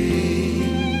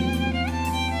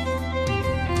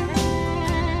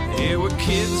 There were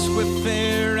kids with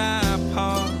their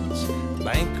iPods,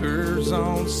 bankers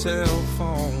on cell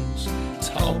phones,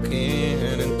 talking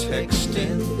and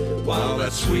texting while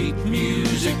that sweet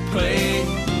music played.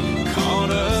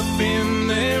 Caught up in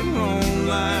their own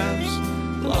lives,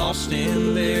 lost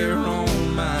in their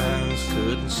own minds,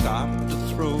 couldn't stop to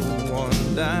throw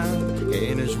one dime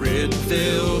in his red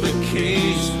velvet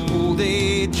case. Oh,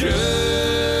 they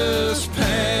just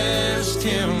passed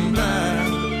him by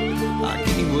like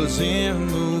he was in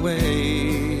the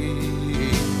way.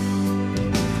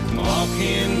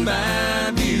 Walking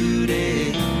by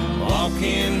beauty,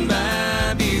 walking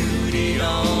by beauty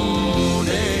all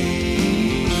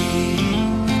day.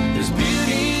 There's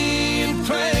beauty in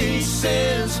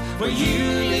places where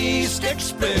you least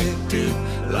expect it,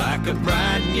 like a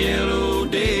bright yellow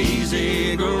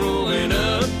daisy growing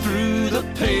up through the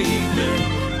pavement.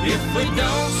 If we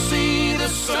don't see the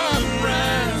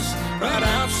sunrise right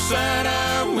outside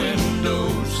our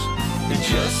windows, it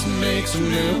just makes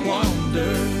me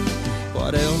wonder,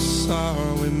 what else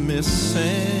are we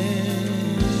missing?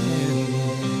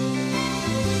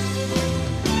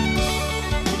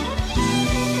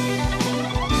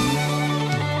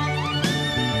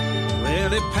 Well,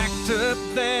 they packed up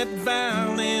that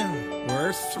violin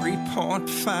worth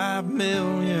 $3.5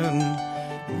 million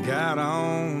and got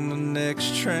on the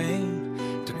next train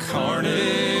to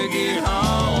Carnegie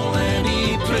Hall, and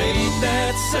he played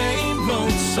that same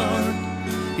Mozart.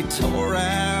 He tore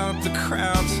out the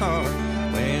crowd's heart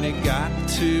when he got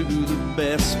to the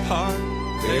best part.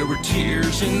 There were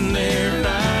tears in their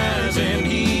eyes, and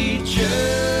he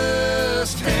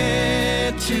just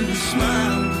had to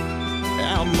smile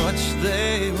how much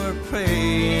they were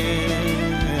paying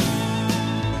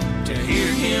to hear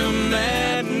him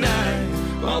that night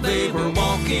while they were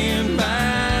walking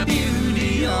by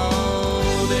beauty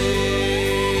all day.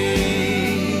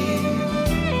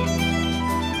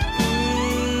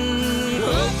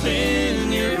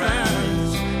 Open your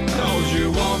eyes, 'cause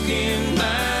you're walking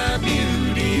by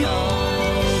beauty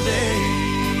all day.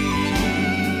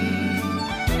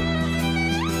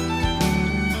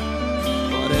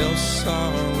 What else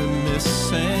are we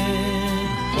missing?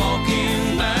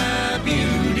 Walking by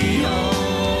beauty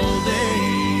all day.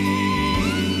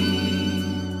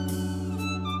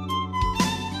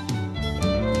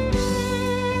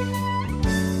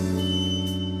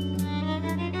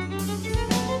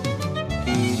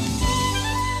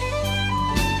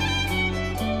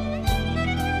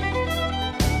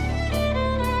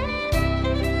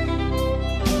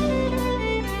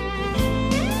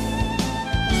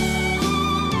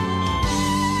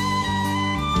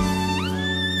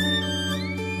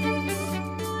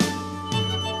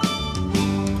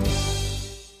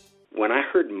 When I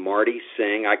heard Marty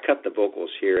sing, I cut the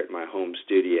vocals here at my home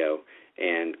studio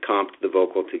and comped the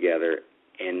vocal together,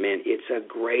 and man, it's a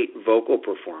great vocal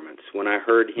performance. When I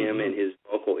heard him and his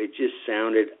vocal, it just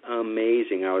sounded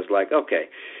amazing. I was like, okay,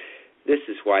 this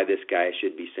is why this guy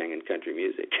should be singing country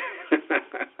music.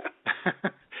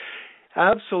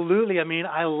 Absolutely. I mean,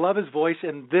 I love his voice,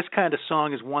 and this kind of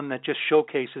song is one that just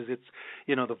showcases its,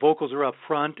 the vocals are up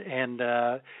front, and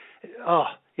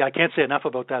I can't say enough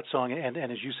about that song. And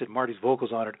as you said, Marty's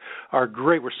vocals on it are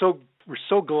great. We're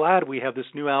so glad we have this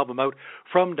new album out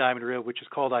from Diamond Rio, which is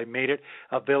called I Made It,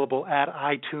 available at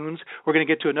iTunes. We're going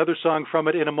to get to another song from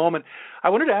it in a moment. I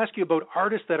wanted to ask you about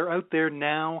artists that are out there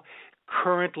now,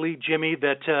 currently, Jimmy,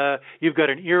 that you've got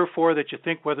an ear for, that you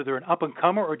think, whether they're an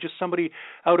up-and-comer or just somebody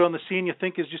out on the scene you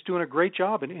think is just doing a great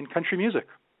job in country music.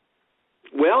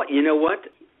 Well, you know what?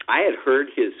 I had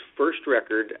heard his first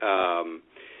record,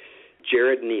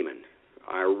 Jared Neiman.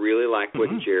 I really like what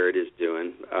Jared is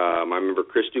doing. I remember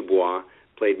Chris Dubois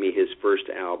played me his first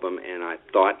album, and I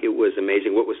thought it was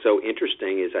amazing. What was so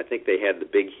interesting is I think they had the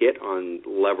big hit on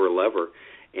Lever, Lever,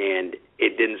 and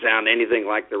it didn't sound anything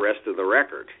like the rest of the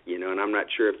record, and I'm not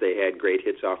sure if they had great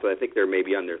hits off of it. I think they're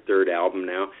maybe on their third album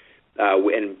now.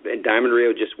 And Diamond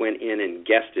Rio just went in and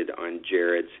guested on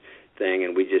Jared's thing,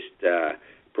 and we just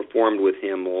performed with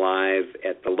him live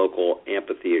at the local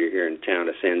amphitheater here in town,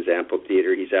 the Sands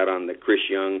Amphitheater. He's out on the Chris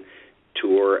Young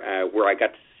tour, where I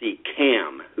got to see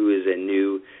Cam, who is a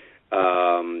new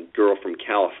girl from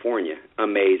California.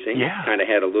 Amazing. Yeah. Kind of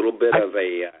had a little bit of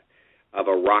a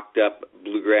rocked up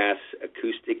blues bluegrass,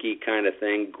 acoustic-y kind of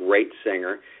thing. Great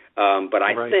singer. But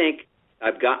I think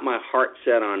I've got my heart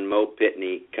set on Mo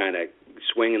Pitney, kind of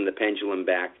swinging the pendulum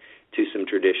back to some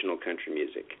traditional country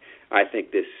music. I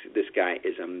think this guy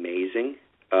is amazing.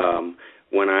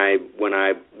 When I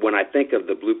think of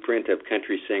the blueprint of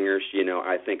country singers, you know,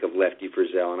 I think of Lefty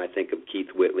Frizzell, and I think of Keith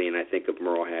Whitley, and I think of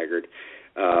Merle Haggard.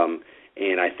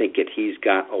 And I think that he's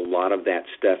got a lot of that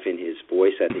stuff in his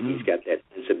voice. I think he's got that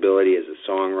sensibility as a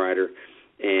songwriter.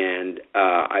 And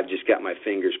I've just got my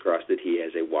fingers crossed that he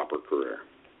has a whopper career.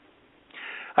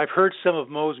 I've heard some of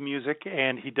Mo's music,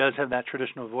 and he does have that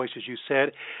traditional voice, as you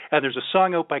said. And there's a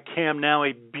song out by Cam now,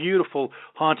 a beautiful,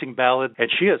 haunting ballad, and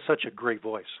she has such a great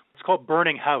voice. It's called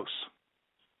Burning House.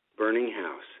 Burning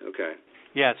House, okay.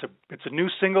 Yeah, it's a new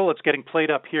single. It's getting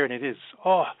played up here, and it is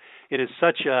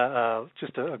such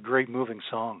just a great moving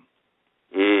song.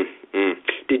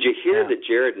 Did you hear the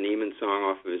Jared Neiman song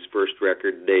off of his first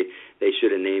record? They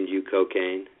should have named you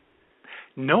Cocaine.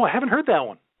 No, I haven't heard that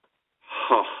one.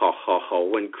 Ha ha ha ha!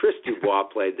 When Chris Dubois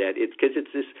played that, it's because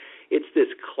it's this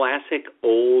classic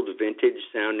old vintage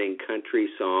sounding country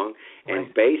song,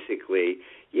 and basically,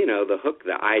 you know, the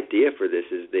idea for this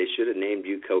is they should have named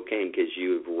you Cocaine because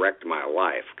you've wrecked my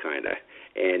life, kind of.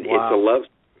 And it's a love,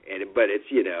 but it's,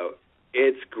 you know,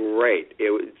 it's great.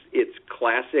 It's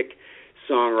classic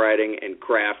songwriting and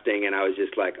crafting, and I was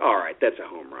just like, all right, that's a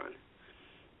home run.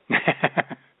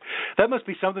 That must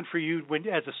be something for you when,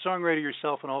 as a songwriter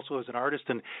yourself and also as an artist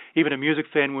and even a music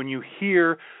fan, when you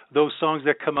hear those songs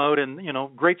that come out, and, you know,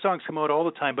 great songs come out all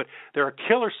the time, but there are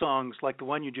killer songs like the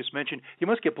one you just mentioned, you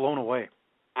must get blown away.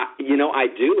 You know, I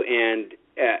do, and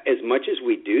as much as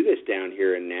we do this down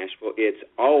here in Nashville, it's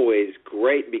always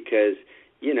great because,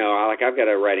 you know, like I've got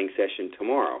a writing session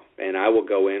tomorrow, and I will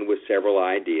go in with several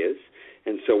ideas,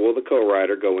 and so will the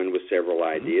co-writer go in with several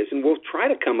ideas, and we'll try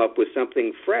to come up with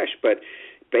something fresh, but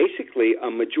basically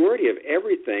a majority of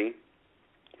everything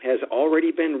has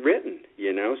already been written,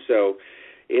 you know, so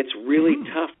it's really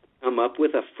tough to come up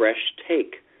with a fresh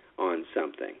take on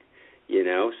something, you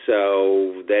know.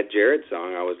 So that Jared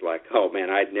song, I was like, oh man,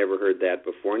 I'd never heard that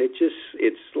before, and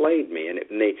it slayed me.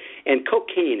 And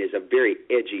cocaine is a very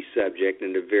edgy subject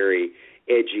and a very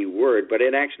edgy word, but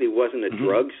it actually wasn't a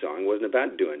drug song. It wasn't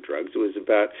about doing drugs. It was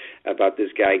about this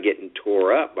guy getting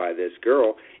tore up by this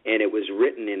girl, and it was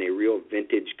written in a real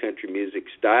vintage country music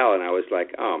style, and I was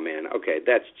like, oh man, okay,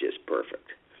 that's just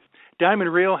perfect.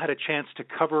 Diamond Rio had a chance to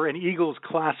cover an Eagles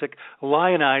classic,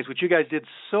 Lion Eyes, which you guys did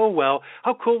so well.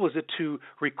 How cool was it to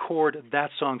record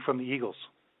that song from the Eagles?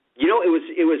 You know, it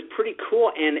was pretty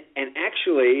cool, and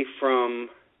actually from,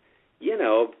 you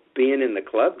know, being in the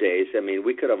club days, I mean,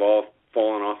 we could have all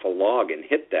fallen off a log and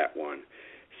hit that one.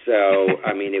 So,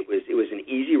 I mean, it was an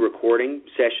easy recording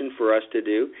session for us to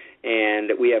do,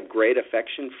 and we have great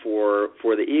affection for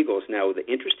the Eagles. Now, the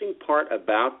interesting part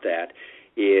about that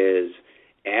is,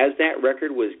 as that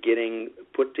record was getting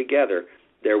put together,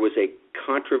 there was a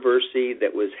controversy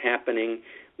that was happening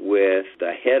with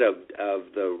the head of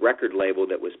the record label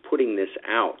that was putting this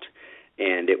out,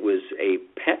 and it was a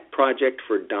pet project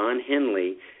for Don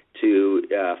Henley to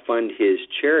fund his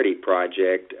charity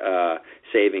project,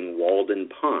 saving Walden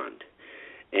Pond.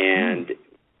 And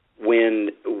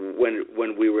when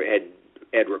we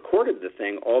had recorded the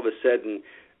thing, all of a sudden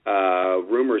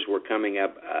rumors were coming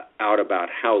out about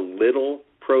how little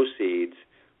proceeds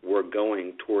were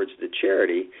going towards the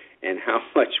charity and how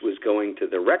much was going to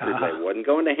the record label. It wasn't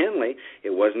going to Henley, it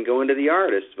wasn't going to the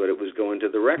artists, but it was going to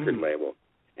the record label.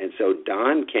 And so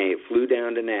Don flew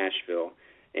down to Nashville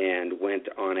and went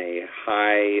on a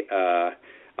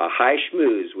high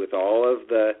schmooze with all of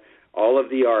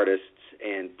the artists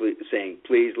and saying,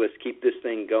 please, let's keep this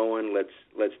thing going,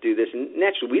 let's do this. And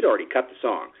naturally, we'd already cut the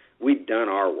song. We'd done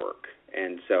our work.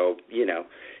 And so, you know,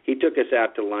 he took us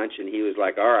out to lunch, and he was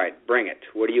like, all right, bring it.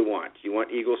 What do you want? You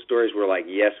want Eagle Stories? We're like,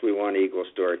 yes, we want Eagle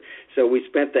Stories. So we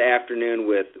spent the afternoon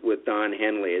with Don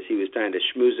Henley as he was trying to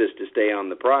schmooze us to stay on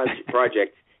the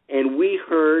project, and we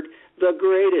heard the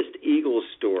greatest Eagles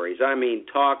stories. I mean,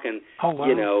 talking,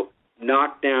 you know,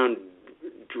 knockdown,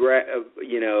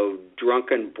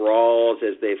 drunken brawls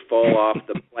as they fall off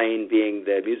the plane, being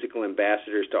the musical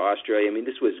ambassadors to Australia. I mean,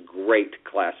 this was great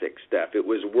classic stuff. It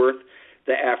was worth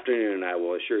the afternoon, I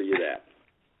will assure you that.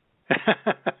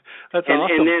 That's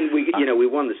awesome. And then we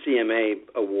won the CMA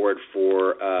award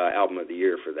for Album of the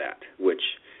Year for that, which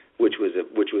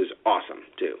was awesome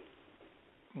too.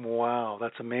 Wow,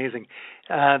 that's amazing.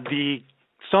 The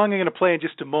The song I'm going to play in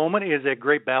just a moment is a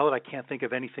great ballad, I Can't Think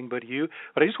of Anything But You.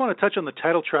 But I just want to touch on the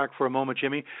title track for a moment,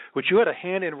 Jimmy, which you had a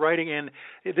hand in writing, and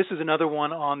this is another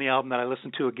one on the album that I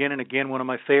listened to again and again, one of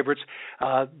my favorites.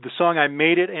 The song I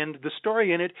Made It, and the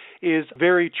story in it is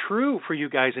very true for you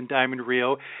guys in Diamond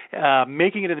Rio,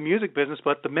 making it in the music business,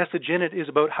 but the message in it is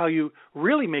about how you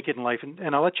really make it in life,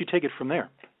 and I'll let you take it from there.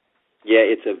 Yeah,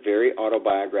 it's a very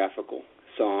autobiographical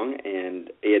song, and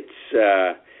it's,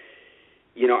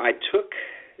 I took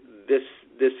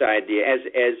this idea as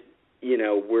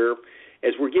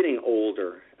we're getting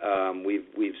older.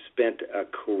 We've spent a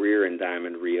career in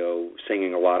Diamond Rio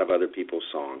singing a lot of other people's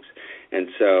songs, and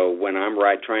so when I'm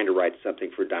trying to write something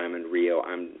for Diamond Rio,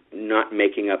 I'm not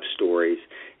making up stories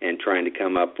and trying to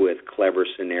come up with clever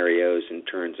scenarios and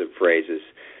turns of phrases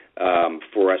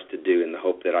for us to do in the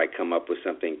hope that I come up with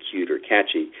something cute or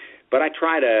catchy. But I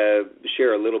try to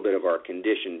share a little bit of our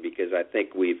condition, because I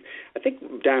think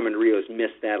Diamond Rio's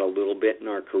missed that a little bit in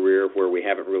our career, where we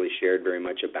haven't really shared very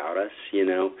much about us,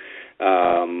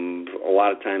 A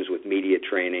lot of times with media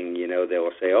training, they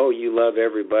will say, "Oh, you love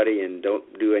everybody and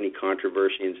don't do any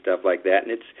controversy and stuff like that."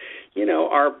 And it's,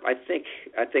 I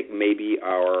think maybe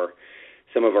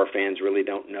some of our fans really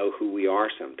don't know who we are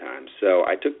sometimes. So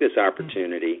I took this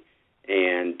opportunity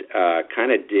and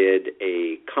kind of did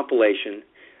a compilation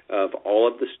of all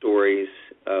of the stories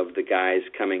of the guys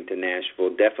coming to Nashville,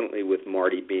 definitely with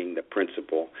Marty being the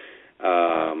principal,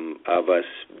 of us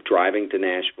driving to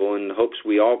Nashville in the hopes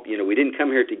we didn't come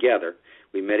here together.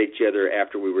 We met each other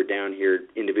after we were down here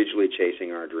individually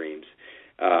chasing our dreams.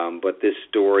 But this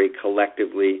story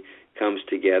collectively comes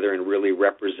together and really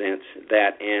represents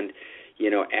that. And,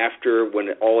 after, when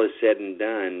all is said and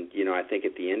done, I think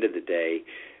at the end of the day,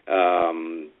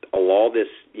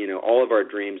 all of our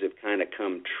dreams have kind of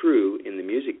come true in the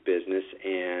music business,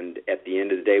 and at the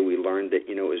end of the day, we learned that,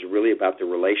 it was really about the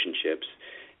relationships,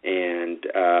 and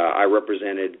I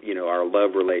represented, our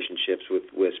love relationships with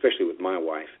especially with my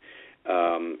wife,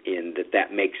 in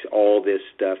that makes all this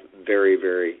stuff very,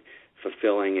 very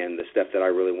fulfilling and the stuff that I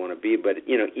really want to be. But,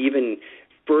 even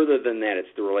further than that, it's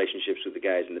the relationships with the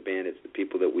guys in the band. It's the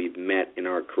people that we've met in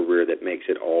our career that makes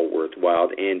it all worthwhile.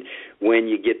 And when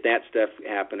you get that stuff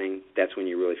happening, that's when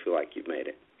you really feel like you've made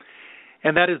it.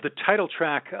 And that is the title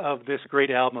track of this great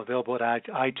album, available at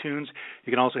iTunes. You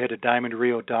can also head to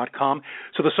diamondrio.com.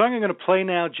 So the song I'm going to play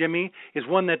now, Jimmy, is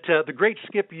one that the great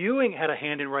Skip Ewing had a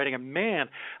hand in writing. And man,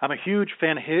 I'm a huge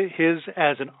fan of his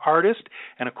as an artist,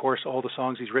 and of course all the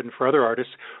songs he's written for other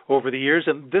artists over the years.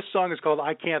 And this song is called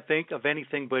I Can't Think of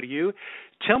Anything But You.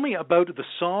 Tell me about the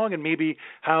song and maybe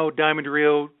how Diamond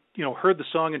Rio, heard the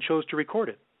song and chose to record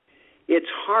it. It's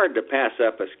hard to pass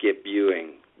up a Skip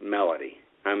Ewing melody.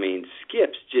 I mean,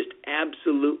 Skip's just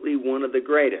absolutely one of the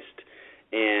greatest.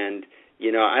 And,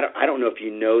 I don't know if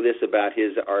you know this about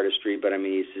his artistry, but, I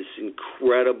mean, he's this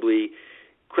incredibly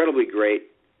great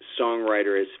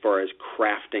songwriter as far as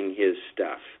crafting his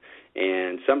stuff.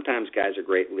 And sometimes guys are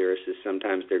great lyricists,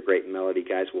 sometimes they're great melody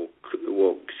guys.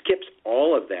 Well, Skip's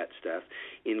all of that stuff,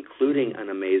 including an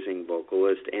amazing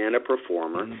vocalist and a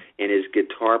performer, and his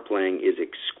guitar playing is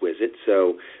exquisite.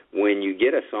 So when you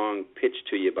get a song pitched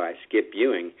to you by Skip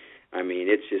Ewing, I mean,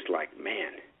 it's just like,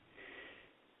 man,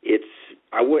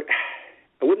 I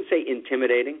wouldn't say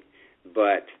intimidating,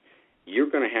 but you're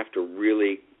going to have to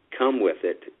really come with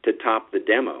it to top the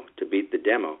demo, to beat the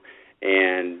demo.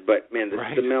 But man,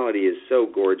 the melody is so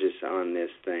gorgeous on this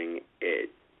thing.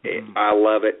 I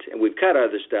love it. And we've cut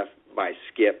other stuff by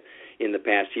Skip in the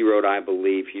past. He wrote I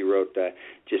Believe. He wrote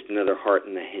Just Another Heart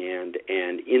in the Hand.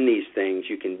 And in these things,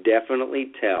 you can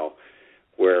definitely tell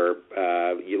where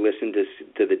you listen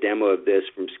to the demo of this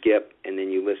from Skip, and then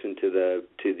you listen to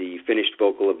the finished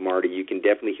vocal of Marty. You can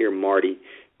definitely hear Marty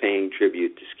paying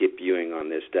tribute to Skip Ewing on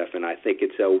this stuff, and I think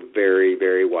it's a very,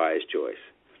 very wise choice.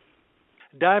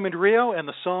 Diamond Rio and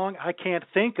the song I Can't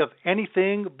Think of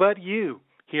Anything But You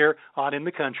here on In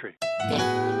the Country.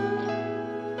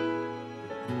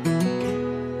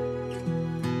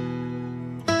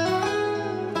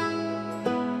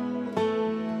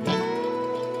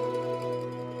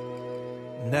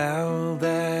 Now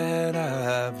that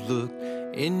I've looked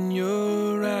in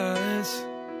your eyes,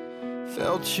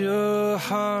 felt your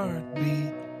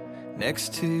heartbeat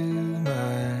next to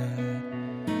mine,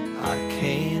 I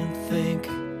can't think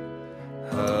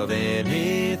of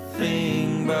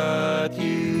anything but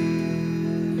you.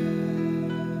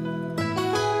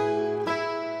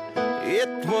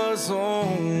 It was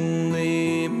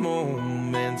only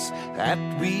moments that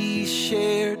we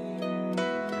shared.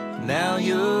 Now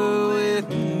you're with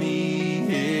me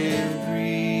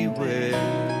everywhere.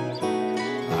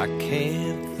 I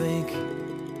can't think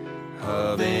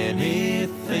of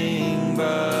anything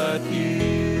but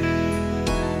you.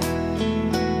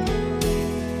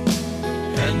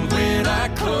 And when I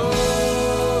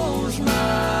close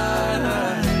my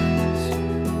eyes,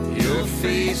 your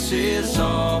face is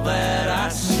all that I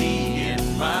see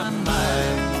in my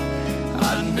mind.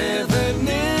 I never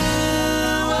knew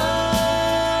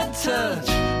a touch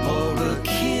or a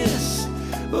kiss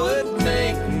would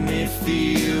make me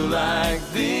feel like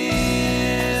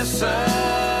this.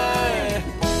 I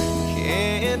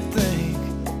can't think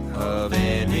of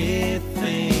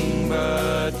anything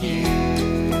but you.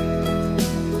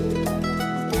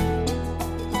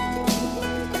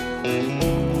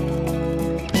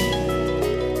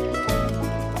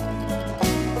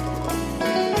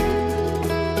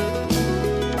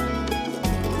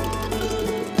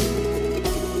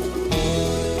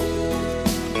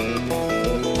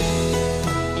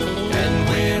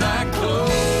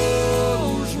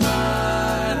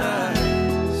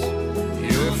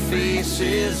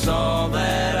 Is all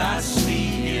that I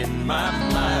see in my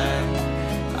mind.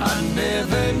 I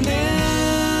never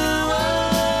knew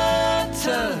a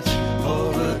touch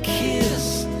or a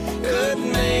kiss could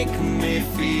make me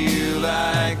feel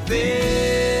like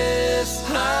this.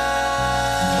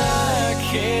 I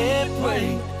can't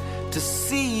wait to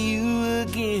see you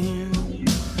again.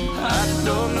 I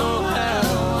don't know how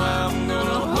I'm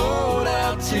gonna hold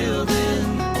out till then,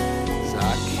 'cause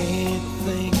I can't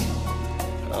think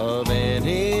of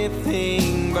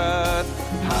anything but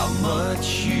how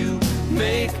much you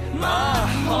make my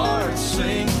heart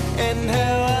sing, and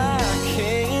how I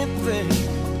can't think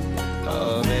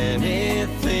of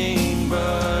anything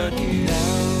but you.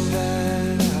 Now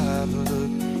that I've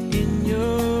looked in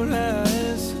your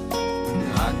eyes,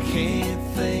 I can't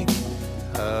think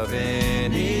of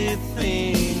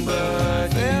anything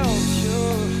but felt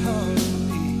your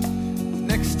heartbeat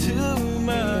next to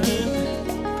mine.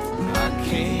 I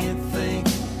can't think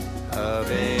of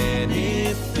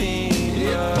anything.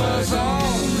 It was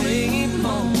only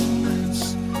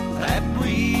moments that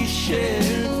we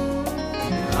shared.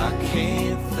 I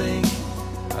can't think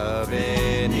of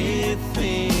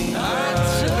anything. I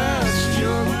touched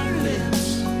your lips,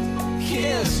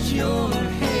 kissed your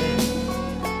head.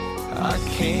 I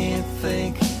can't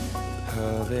think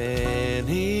of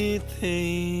anything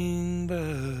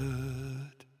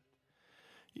but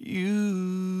you.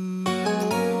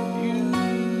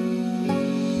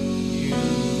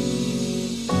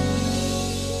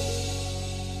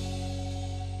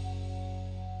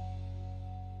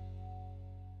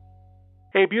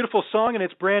 A beautiful song, and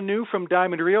it's brand new from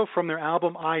Diamond Rio from their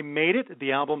album I Made It.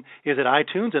 The album is at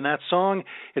iTunes, and that song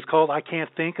is called I Can't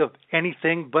Think of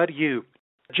Anything But You.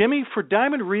 Jimmy, for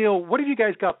Diamond Rio, what have you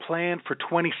guys got planned for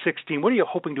 2016? What are you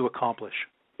hoping to accomplish?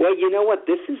 Well, you know what?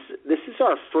 This is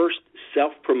our first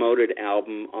self-promoted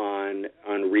album on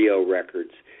Rio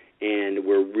Records, and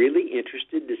we're really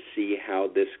interested to see how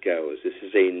this goes. This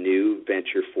is a new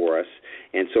venture for us,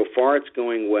 and so far it's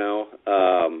going well.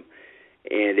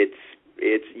 And it's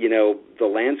the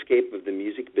landscape of the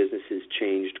music business has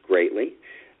changed greatly,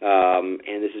 and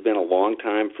this has been a long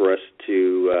time for us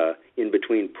to in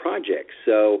between projects.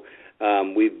 So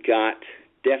we're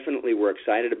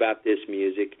excited about this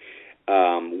music.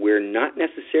 We're not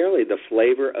necessarily the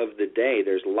flavor of the day.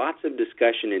 There's lots of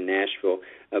discussion in Nashville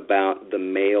about the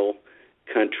male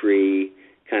country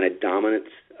kind of dominance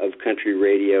of country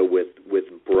radio with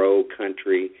bro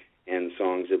country and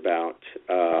songs about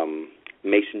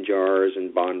mason jars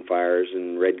and bonfires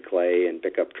and red clay and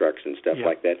pickup trucks and stuff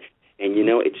like that. And,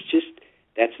 it's just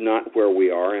that's not where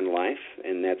we are in life,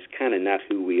 and that's kind of not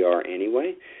who we are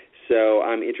anyway. So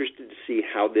I'm interested to see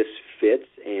how this fits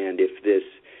and if this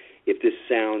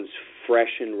sounds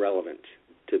fresh and relevant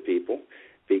to people,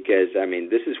 because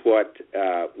this is what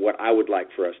I would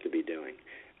like for us to be doing.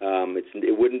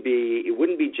 It wouldn't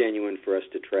be genuine for us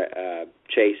to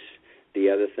chase the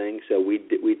other thing. So we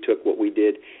took what we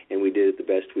did and we did it the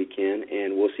best we can,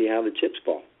 and we'll see how the chips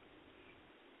fall.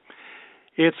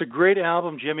 It's a great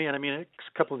album, Jimmy, and a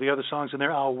couple of the other songs in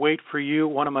there. I'll Wait for You,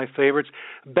 one of my favorites.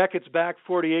 Beckett's Back,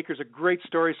 40 Acres, a great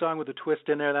story song with a twist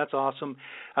in there. That's awesome.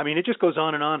 It just goes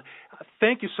on and on.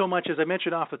 Thank you so much. As I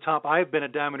mentioned off the top, I've been a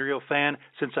Diamond Rio fan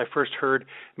since I first heard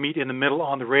Meet in the Middle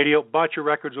on the radio. Bought your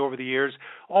records over the years.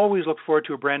 Always look forward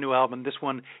to a brand new album. This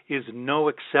one is no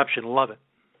exception. Love it.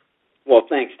 Well,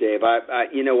 thanks, Dave.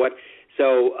 You know what?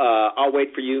 So I'll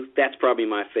Wait for You. That's probably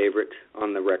my favorite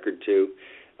on the record, too.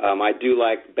 I do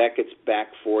like Beckett's Back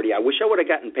 40. I wish I would have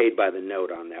gotten paid by the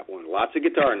note on that one. Lots of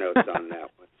guitar notes on that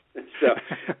one. So,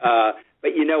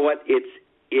 but you know what?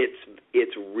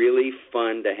 It's really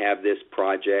fun to have this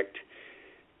project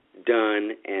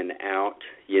done and out.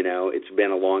 It's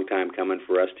been a long time coming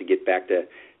for us to get back to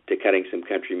cutting some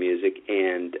country music,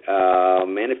 and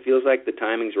man, it feels like the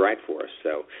timing's right for us.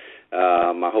 So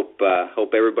I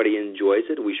hope everybody enjoys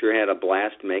it. We sure had a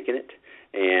blast making it,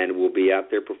 and we'll be out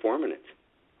there performing it.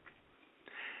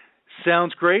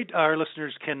 Sounds great. Our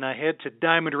listeners can head to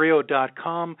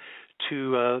diamondrio.com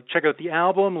to check out the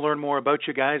album, learn more about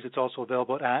you guys. It's also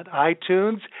available at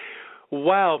iTunes.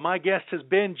 Wow, my guest has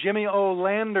been Jimmy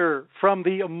Olander from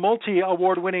the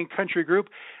multi-award-winning country group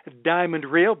Diamond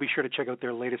Rio. Be sure to check out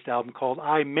their latest album called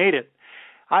I Made It.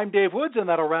 I'm Dave Woods, and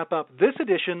that'll wrap up this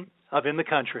edition of In the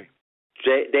Country.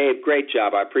 Dave, great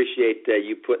job. I appreciate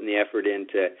you putting the effort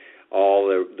into all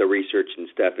the research and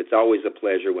stuff. It's always a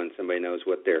pleasure when somebody knows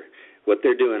what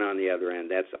they're doing on the other end.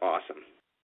 That's awesome.